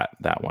going with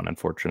that one,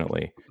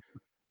 unfortunately.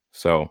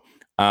 So,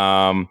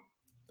 okay,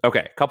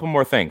 a couple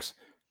more things.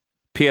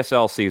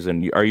 PSL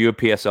season. Are you a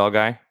PSL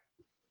guy,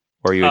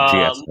 or are you a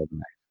GSL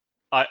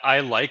guy? I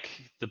like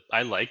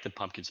the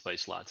pumpkin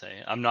spice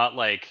latte. I'm not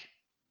like,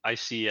 I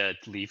see a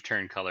leaf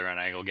turn color and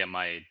I go get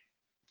my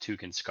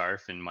toucan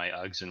scarf and my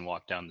Uggs and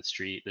walk down the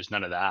street. There's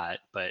none of that,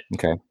 but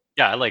okay.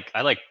 Yeah,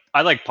 I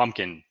like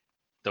pumpkin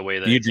the way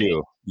that you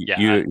do. Yeah,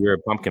 you're a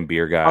pumpkin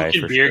beer guy.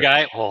 Pumpkin beer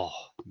guy. Oh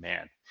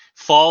man,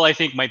 fall I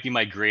think might be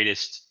my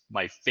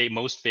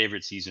most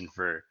favorite season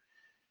for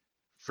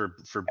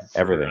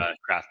everything.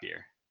 Craft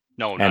beer.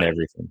 No, and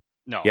everything.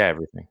 No. Yeah,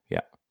 everything.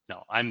 Yeah.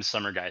 No, I'm a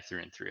summer guy through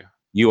and through.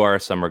 You are a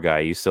summer guy.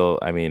 You still,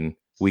 I mean,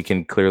 we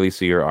can clearly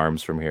see your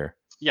arms from here.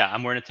 Yeah,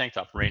 I'm wearing a tank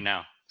top right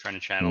now, trying to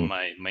channel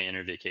my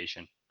inner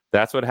vacation.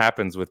 That's what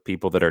happens with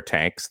people that are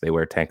tanks. They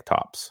wear tank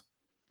tops.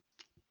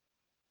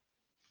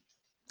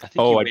 I think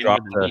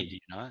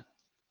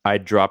I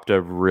dropped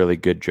a really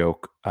good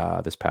joke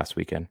this past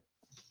weekend.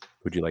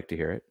 Would you like to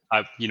hear it?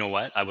 You know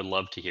what? I would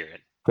love to hear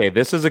it. Okay,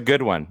 this is a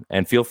good one,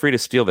 and feel free to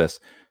steal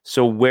this.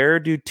 So where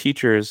do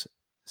teachers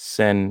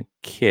send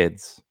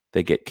kids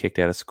that get kicked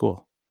out of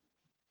school?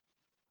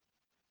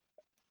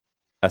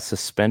 A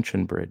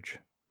suspension bridge.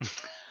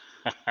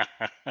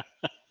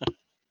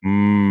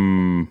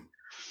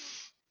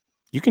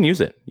 You can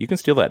use it. You can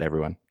steal that,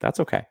 everyone.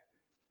 That's okay.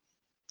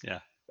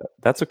 Yeah.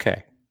 That's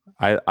okay.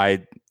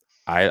 I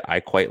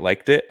quite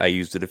liked it. I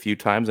used it a few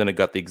times and it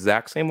got the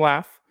exact same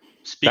laugh.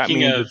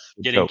 Speaking of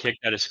getting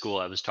kicked out of school,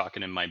 I was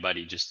talking to my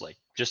buddy just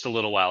a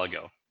little while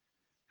ago,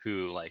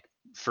 who like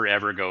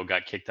forever ago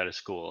got kicked out of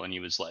school, and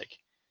he was like,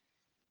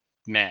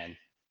 man,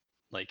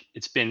 like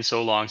it's been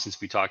so long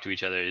since we talked to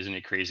each other. Isn't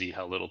it crazy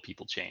how little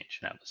people change?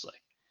 And I was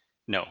like,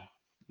 no,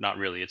 not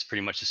really. It's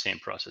pretty much the same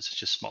process. It's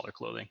just smaller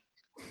clothing.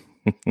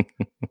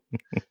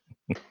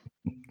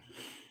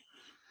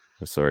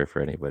 I'm sorry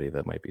for anybody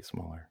that might be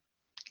smaller.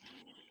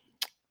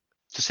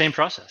 It's the same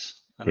process.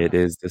 It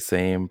is the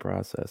same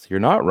process. You're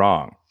not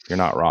wrong. You're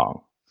not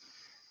wrong.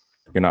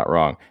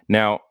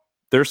 Now,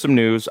 there's some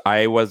news.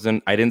 I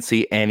didn't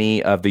see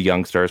any of the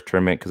Young Stars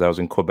tournament because I was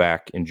in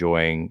Quebec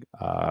enjoying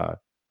a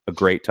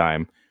great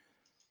time.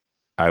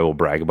 I will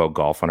brag about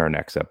golf on our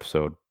next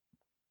episode.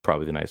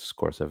 Probably the nicest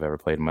course I've ever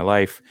played in my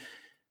life.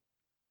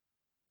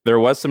 There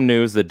was some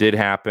news that did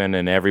happen,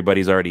 and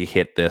everybody's already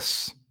hit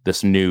this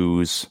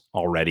news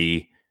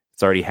already.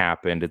 It's already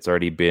happened. It's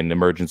already been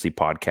emergency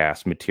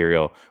podcast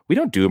material. We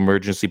don't do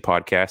emergency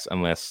podcasts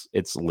unless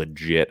it's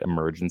legit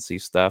emergency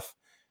stuff.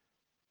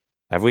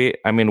 Have we?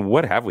 I mean,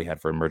 what have we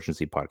had for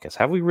emergency podcasts?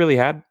 Have we really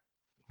had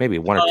maybe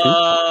one or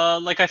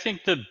two? Like I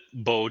think the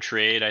bow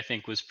trade, I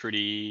think, was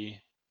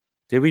pretty.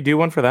 Did we do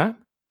one for that?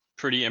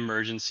 Pretty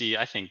emergency.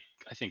 I think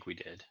we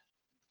did.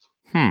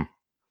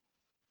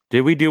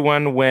 Did we do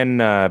one when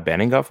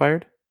Benning got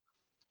fired?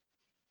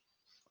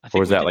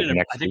 Or was that like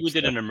next? I think we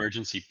did an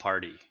emergency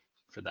party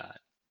for that.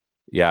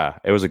 Yeah,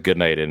 it was a good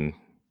night, and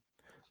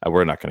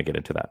we're not going to get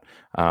into that.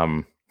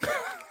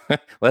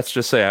 Let's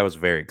just say I was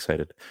very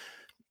excited.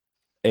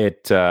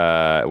 It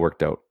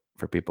worked out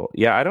for people.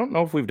 Yeah, I don't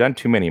know if we've done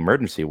too many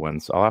emergency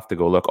ones. I'll have to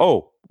go look.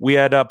 Oh, we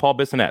had Paul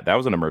Bissonnette. That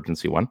was an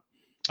emergency one.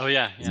 Oh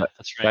yeah,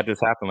 that's right. That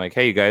just happened. Like,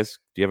 hey, you guys,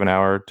 do you have an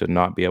hour to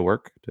not be at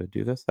work to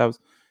do this?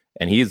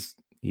 And he's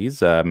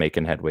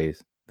making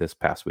headways this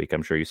past week.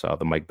 I'm sure you saw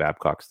the Mike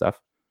Babcock stuff.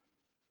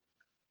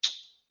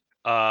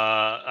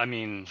 I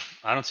mean,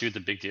 I don't see what the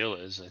big deal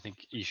is. I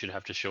think you should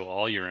have to show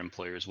all your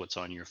employers what's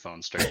on your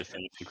phone, start to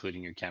finish,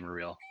 including your camera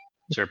reel.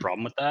 Is there a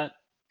problem with that?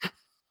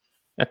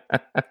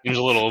 Seems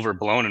a little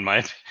overblown in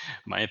my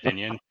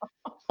opinion.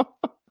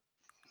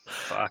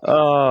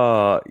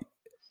 Fuck.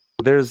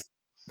 There's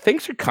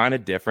things are kind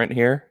of different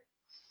here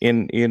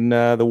in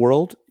the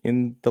world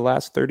in the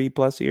last 30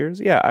 plus years.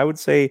 Yeah, I would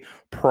say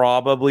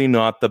probably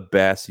not the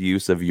best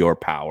use of your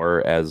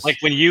power as like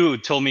when you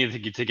told me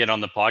to get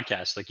on the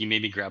podcast, like you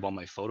made me grab all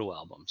my photo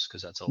albums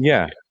because that's all.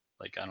 Yeah.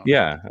 Like I don't.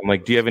 Yeah, I'm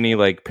like, do you have any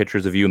like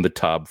pictures of you in the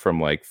tub from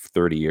like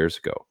 30 years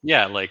ago?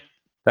 Yeah, like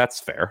that's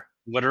fair.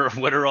 What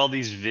are all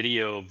these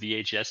video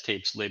VHS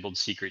tapes labeled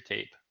secret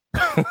tape?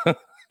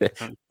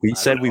 We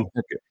said we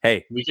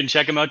can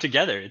check them out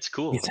together. It's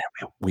cool.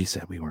 We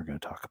said we weren't going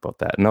to talk about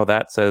that. No,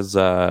 that says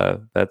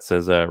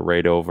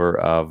right over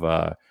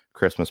of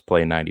Christmas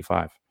Play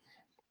 95.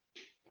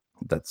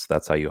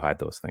 That's how you hide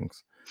those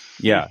things.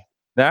 Yeah,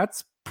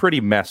 that's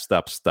pretty messed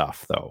up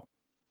stuff though.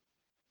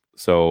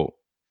 So,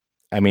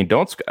 I mean,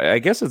 I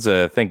guess it's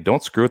a thing.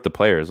 Don't screw with the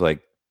players.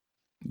 Like,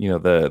 you know,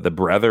 the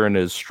brethren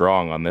is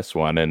strong on this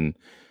one, and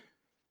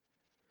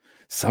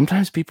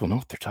sometimes people know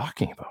what they're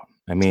talking about.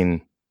 I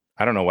mean,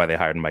 I don't know why they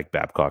hired Mike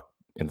Babcock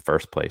in the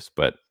first place,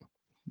 but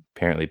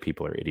apparently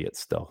people are idiots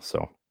still.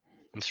 So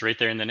it's right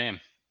there in the name.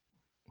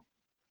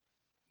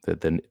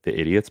 The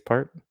idiots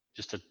part?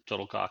 Just a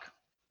total cock.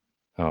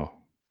 Oh.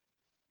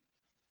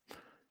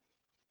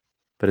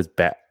 But it's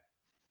bad.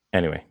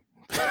 Anyway.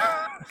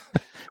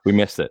 We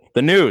missed it.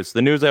 The news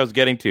I was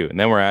getting to, and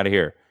then we're out of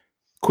here.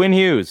 Quinn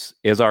Hughes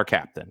is our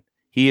captain.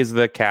 He is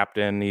the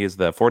captain. He is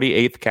the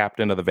 48th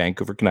captain of the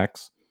Vancouver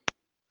Canucks.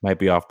 Might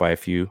be off by a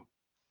few,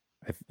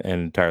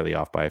 and entirely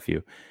off by a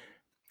few.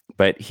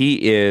 But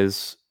he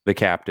is the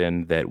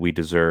captain that we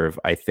deserve.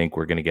 I think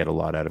we're going to get a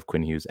lot out of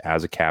Quinn Hughes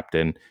as a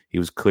captain. He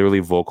was clearly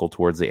vocal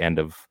towards the end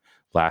of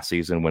last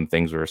season when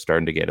things were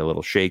starting to get a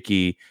little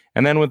shaky.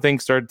 And then when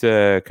things started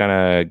to kind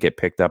of get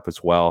picked up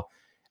as well.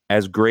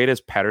 As great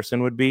as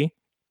Pettersson would be,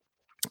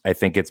 I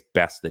think it's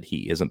best that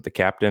he isn't the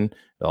captain.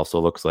 It also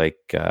looks like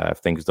if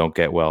things don't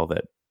get well,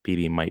 that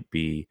PD might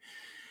be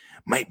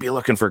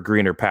looking for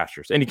greener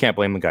pastures. And you can't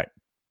blame the guy.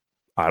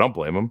 I don't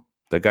blame him.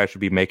 The guy should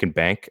be making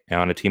bank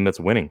on a team that's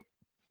winning.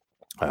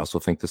 I also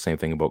think the same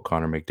thing about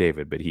Connor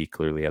McDavid, but he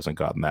clearly hasn't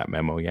gotten that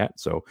memo yet.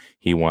 So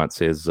he wants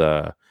his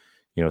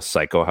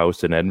psycho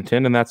house in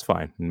Edmonton, and that's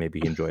fine. And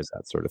maybe he enjoys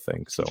that sort of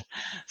thing. So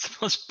it's the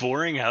most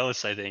boring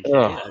house, I think.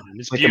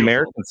 It's like beautiful.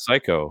 American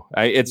Psycho.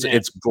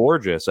 It's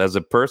gorgeous. As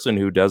a person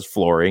who does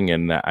flooring,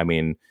 and I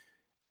mean,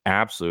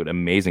 absolute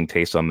amazing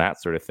taste on that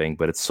sort of thing.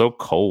 But it's so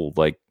cold.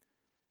 Like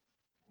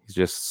he's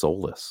just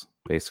soulless,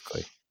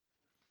 basically.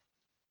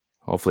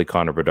 Hopefully,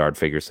 Connor Bedard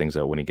figures things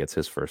out when he gets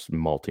his first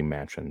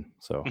multi-mansion.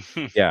 So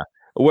yeah,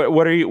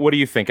 what do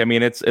you think? I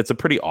mean, it's a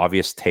pretty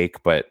obvious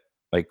take, but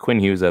like Quinn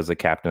Hughes as a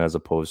captain as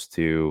opposed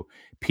to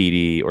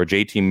PD or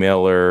JT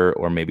Miller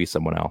or maybe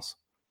someone else.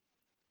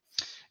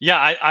 Yeah,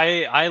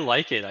 I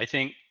like it. I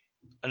think,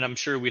 and I'm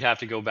sure we'd have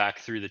to go back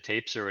through the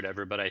tapes or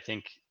whatever, but I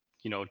think,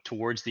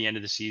 towards the end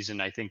of the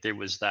season, I think there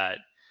was that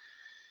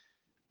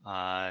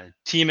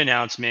team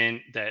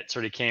announcement that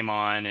sort of came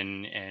on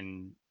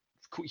and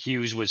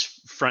Hughes was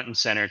front and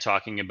center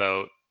talking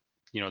about,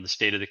 the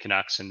state of the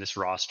Canucks and this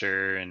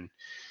roster and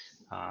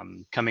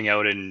coming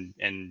out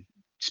and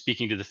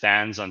speaking to the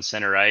fans on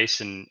center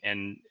ice.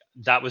 And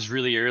that was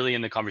really early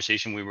in the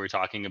conversation. We were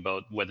talking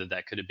about whether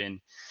that could have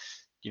been,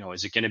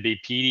 is it going to be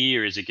PD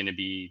or is it going to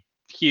be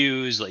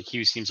Hughes? Like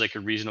Hughes seems like a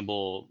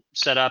reasonable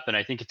setup. And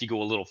I think if you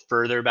go a little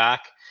further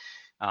back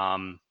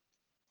and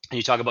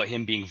you talk about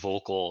him being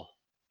vocal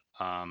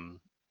about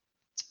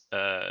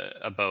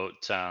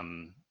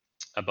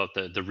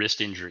the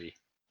wrist injury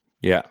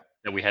that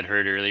we had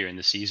heard earlier in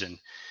the season.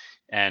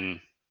 And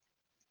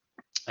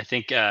I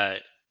think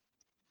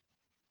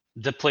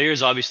the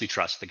players obviously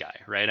trust the guy,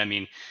 right? I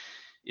mean,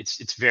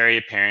 it's very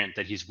apparent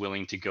that he's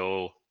willing to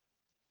go,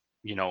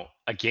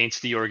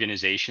 against the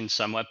organization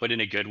somewhat, but in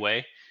a good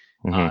way,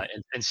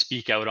 and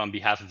speak out on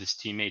behalf of his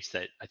teammates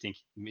that I think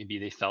maybe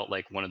they felt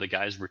like one of the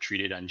guys were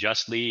treated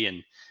unjustly.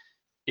 And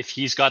if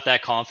he's got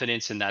that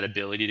confidence and that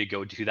ability to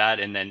go do that,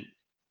 and then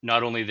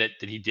not only that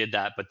he did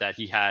that, but that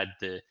he had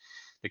the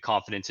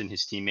confidence in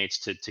his teammates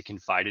to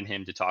confide in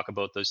him, to talk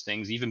about those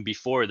things, even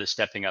before the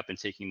stepping up and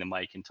taking the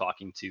mic and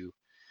talking to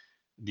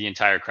the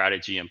entire crowd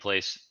at GM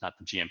Place, not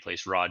the GM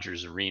Place,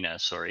 Rogers Arena,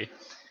 sorry.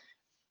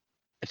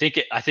 I think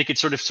it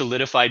sort of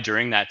solidified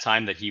during that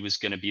time that he was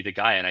going to be the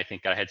guy. And I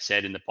think I had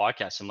said in the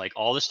podcast, I'm like,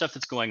 all the stuff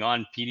that's going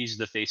on, PD's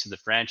the face of the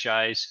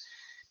franchise.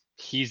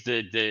 He's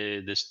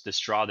the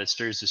straw that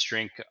stirs the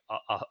drink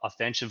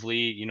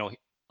offensively,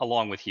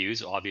 along with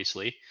Hughes,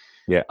 obviously.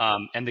 Yeah.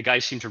 And the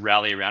guys seem to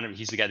rally around him.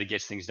 He's the guy that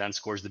gets things done,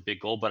 scores the big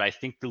goal. But I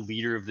think the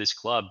leader of this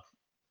club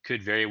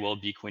could very well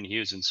be Quinn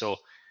Hughes. And so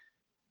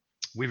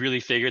we really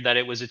figured that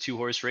it was a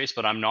 2-horse race,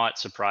 but I'm not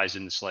surprised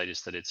in the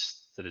slightest that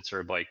it's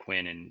our boy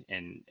Quinn,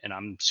 and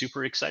I'm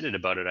super excited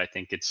about it. I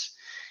think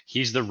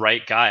he's the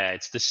right guy.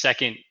 It's the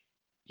second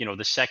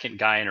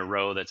guy in a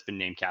row that's been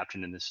named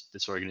captain in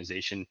this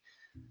organization.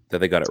 That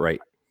they got it right.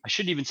 I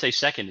shouldn't even say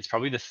second. It's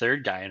probably the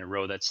third guy in a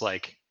row that's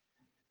like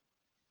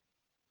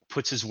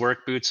puts his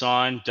work boots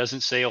on,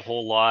 doesn't say a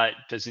whole lot,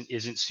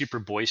 isn't super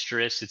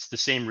boisterous. It's the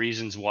same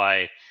reasons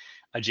why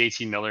a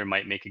JT Miller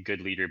might make a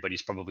good leader, but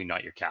he's probably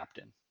not your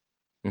captain.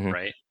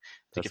 Right?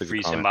 I think it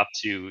frees him up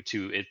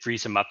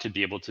to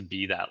be able to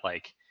be that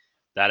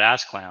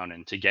ass clown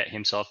and to get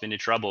himself into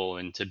trouble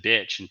and to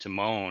bitch and to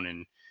moan,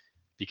 and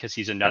because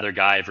he's another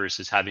guy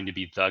versus having to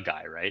be the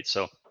guy, right?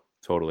 So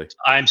totally,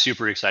 I'm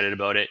super excited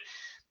about it.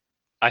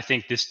 I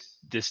think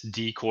this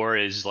decor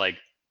is like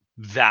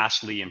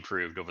vastly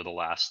improved over the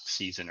last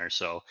season or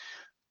so,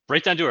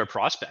 right down to our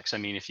prospects. I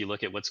mean, if you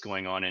look at what's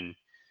going on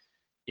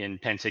in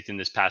Penticton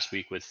this past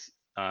week with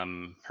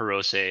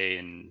Hirose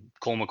and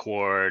Cole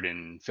McCord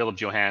and Philip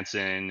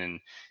Johansson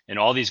and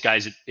all these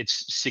guys,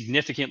 it's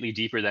significantly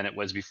deeper than it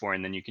was before.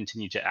 And then you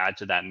continue to add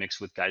to that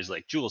mix with guys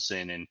like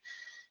Juleson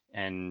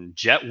and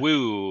Jet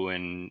Wu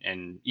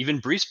and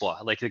even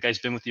Brisebois. Like, the guy's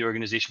been with the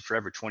organization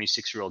forever.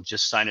 26-year-old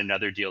just signed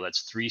another deal.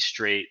 That's 3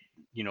 straight,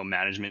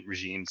 management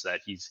regimes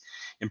that he's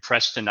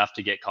impressed enough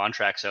to get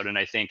contracts out. And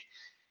I think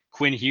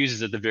Quinn Hughes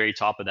is at the very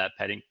top of that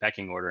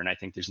pecking order. And I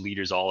think there's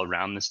leaders all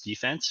around this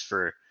defense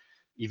for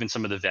even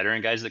some of the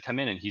veteran guys that come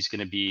in, and he's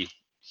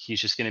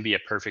just going to be a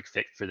perfect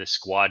fit for this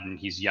squad. And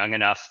he's young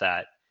enough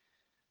that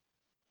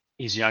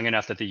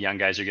the young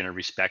guys are going to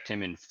respect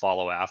him and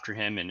follow after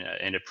him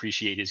and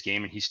appreciate his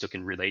game, and he still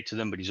can relate to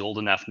them. But he's old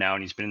enough now,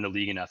 and he's been in the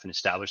league enough and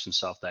established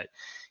himself that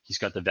he's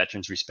got the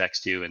veterans' respects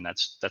too. And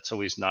that's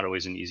always not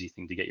always an easy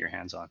thing to get your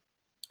hands on.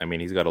 I mean,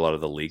 he's got a lot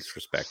of the league's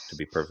respect, to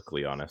be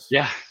perfectly honest.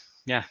 Yeah.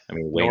 I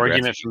mean, no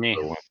argument for me.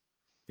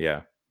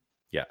 Yeah.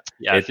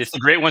 If the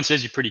great one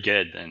says you're pretty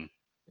good, then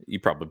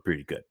you're probably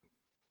pretty good.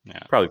 Yeah,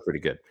 probably pretty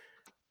good.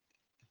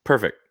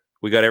 Perfect.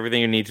 We got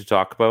everything you need to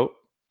talk about.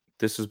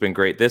 This has been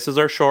great. This is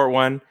our short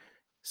one.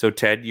 So,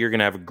 Ted, you're going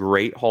to have a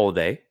great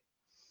holiday.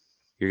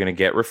 You're going to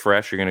get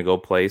refreshed. You're going to go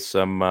play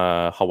some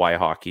Hawaii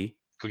hockey.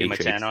 Go get my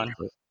tan on.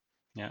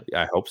 Yeah,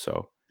 I hope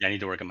so. Yeah, I need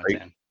to work on my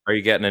tan. Are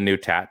you getting a new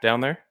tat down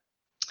there?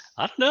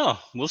 I don't know.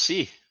 We'll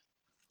see.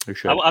 You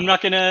should. I'm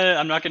not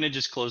gonna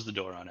just close the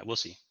door on it. We'll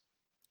see.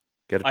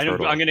 Get a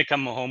turtle. I'm gonna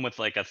come home with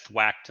like a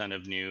thwack ton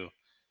of new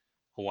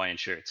Hawaiian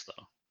shirts,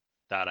 though.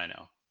 That I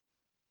know.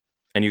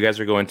 And you guys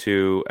are going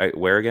to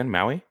where again?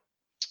 Maui?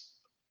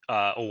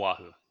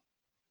 Oahu.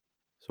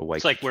 So Waikiki.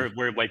 It's like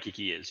where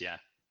Waikiki is, yeah.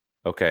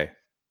 Okay.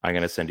 I'm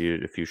going to send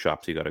you a few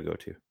shops you got to go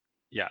to.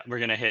 Yeah, we're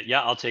going to hit.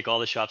 Yeah, I'll take all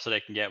the shops that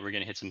I can get. We're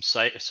going to hit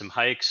some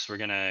hikes. We're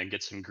going to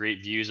get some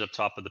great views up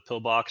top of the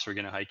pillbox. We're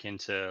going to hike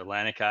into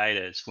Lanikai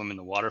to swim in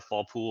the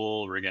waterfall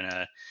pool. We're going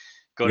to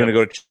go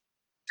to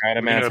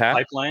Chinaman's Hat?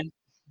 Pipeline.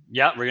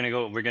 Yeah, we're going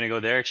to go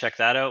there. Check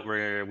that out.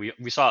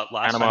 We saw it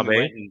last Hanama time.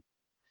 Bay?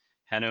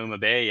 Hanama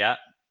Bay, yeah.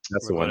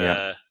 That's the one,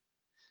 yeah.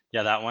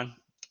 Yeah, that one.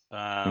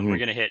 We're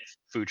going to hit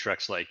food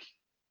trucks like,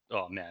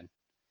 oh man,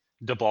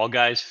 the Ball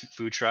Guys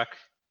food truck.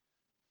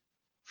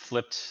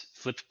 Flipped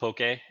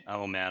poke.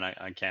 Oh man,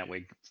 I can't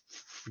wait.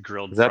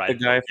 Grilled. Is that the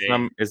guy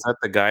poke. Is that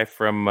the guy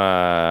from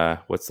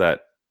what's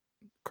that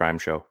crime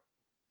show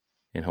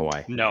in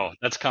Hawaii? No,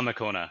 that's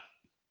Kamakona.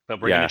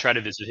 But we're gonna try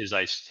to visit his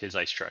ice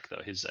truck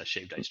though. His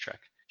shaved ice truck.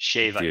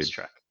 Ice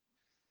truck.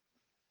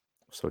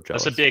 So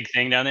jealous. That's a big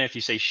thing down there. If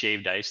you say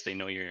shaved ice, they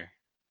know you're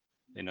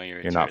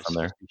not from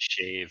there.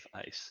 Shave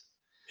ice.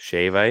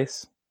 Shave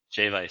ice.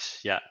 Shave ice.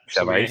 Yeah.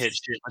 So we're gonna hit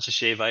a bunch of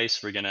shave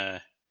ice. We're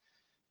gonna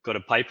go to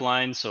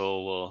Pipeline,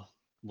 so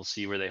we'll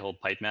see where they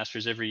hold Pipe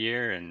Masters every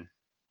year and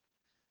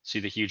see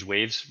the huge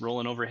waves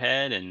rolling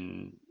overhead.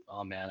 And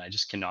oh man, I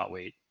just cannot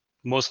wait.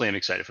 Mostly, I'm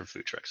excited for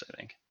food trucks. I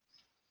think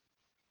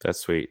that's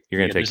sweet.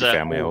 You're gonna take your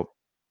family out.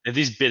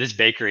 This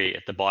bakery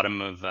at the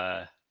bottom of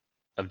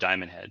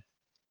Diamond Head.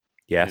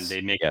 Yes, and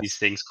they make these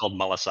things called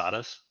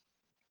malasadas.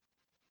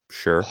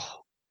 Sure.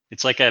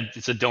 It's like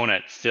it's a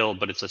donut filled,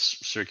 but it's a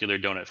circular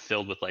donut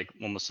filled with like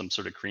almost some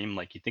sort of cream.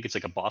 Like you think it's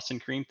like a Boston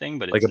cream thing,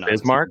 but it's like a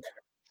Bismarck.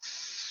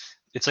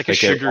 It's like a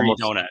sugary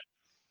donut.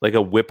 Like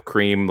a whipped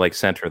cream, like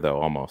center though,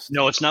 almost.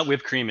 No, it's not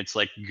whipped cream. It's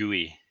like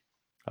gooey.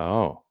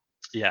 Oh.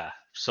 Yeah.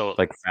 So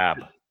like fab.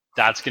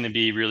 That's going to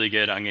be really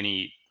good. I'm going to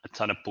eat a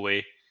ton of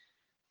poi.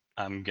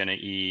 I'm going to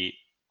eat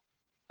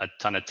a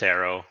ton of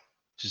taro,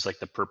 which is like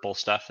the purple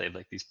stuff. They have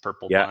like these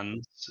purple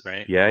buns,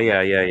 right? Yeah.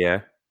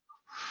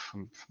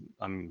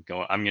 I'm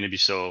going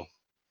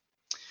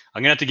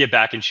to have to get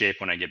back in shape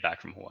when I get back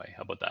from Hawaii.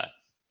 How about that?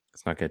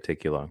 It's not going to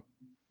take you long.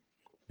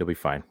 You'll be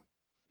fine.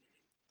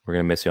 We're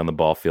going to miss you on the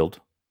ball field.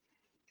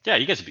 Yeah,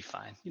 you guys will be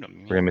fine. You know what I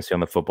mean? We're going to miss you on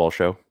the football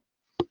show.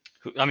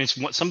 I mean,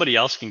 somebody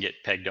else can get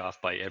pegged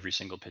off by every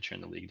single pitcher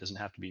in the league. It doesn't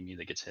have to be me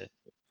that gets hit.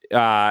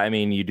 I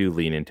mean, you do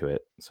lean into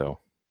it, so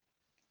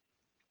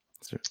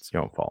it's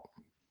your own fault.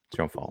 It's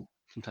your own fault.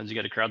 Sometimes you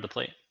got to crowd the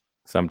plate.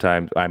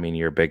 Sometimes, I mean,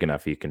 you're big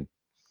enough, you can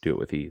do it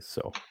with ease.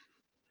 So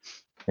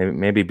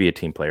Maybe be a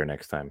team player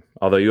next time.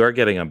 Although you are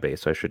getting on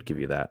base, so I should give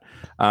you that.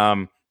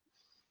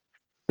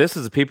 This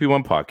is a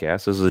PP1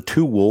 podcast. This is a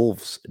Two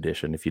Wolves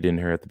edition, if you didn't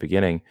hear at the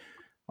beginning,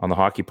 on the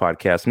Hockey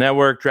Podcast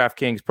Network.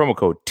 DraftKings, promo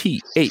code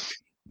TH.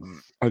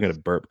 I'm going to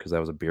burp because that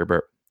was a beer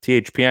burp.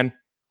 THPN.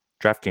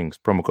 DraftKings,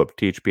 promo code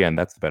THPN.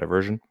 That's the better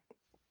version.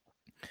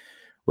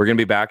 We're going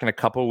to be back in a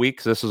couple of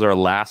weeks. This is our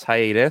last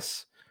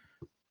hiatus.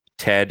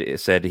 Ted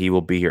said he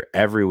will be here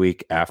every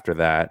week after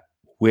that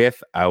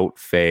without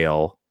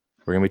fail.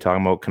 We're going to be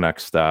talking about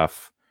Canucks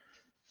stuff.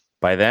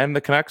 By then,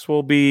 the Canucks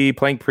will be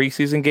playing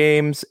preseason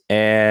games,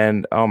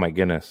 and oh my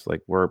goodness,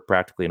 like we're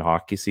practically in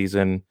hockey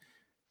season.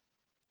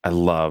 I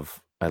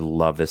love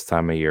this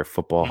time of year: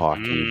 football,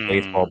 hockey,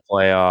 baseball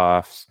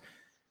playoffs.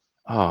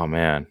 Oh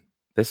man,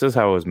 this is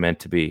how it was meant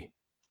to be.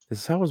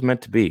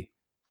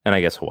 And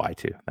I guess Hawaii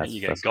too.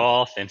 You got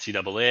golf,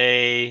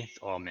 NCAA.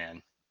 Oh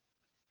man,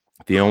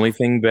 the only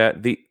thing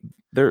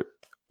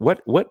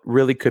what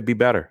really could be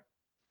better?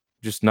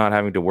 Just not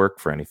having to work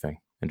for anything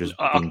and just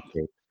being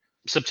safe.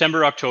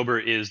 September, October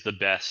is the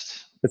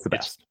best. It's the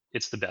best.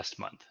 It's the best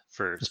month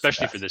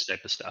especially for this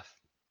type of stuff.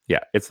 Yeah,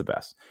 it's the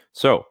best.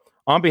 So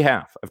on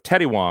behalf of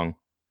Teddy Wong,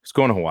 who's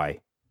going to Hawaii,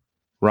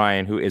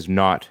 Ryan, who is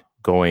not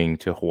going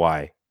to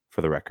Hawaii,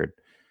 for the record,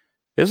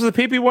 this is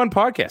the PP1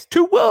 podcast,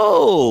 Two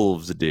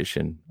Wolves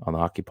edition on the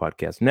Hockey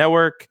Podcast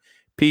Network.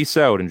 Peace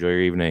out. Enjoy your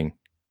evening.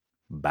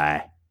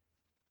 Bye.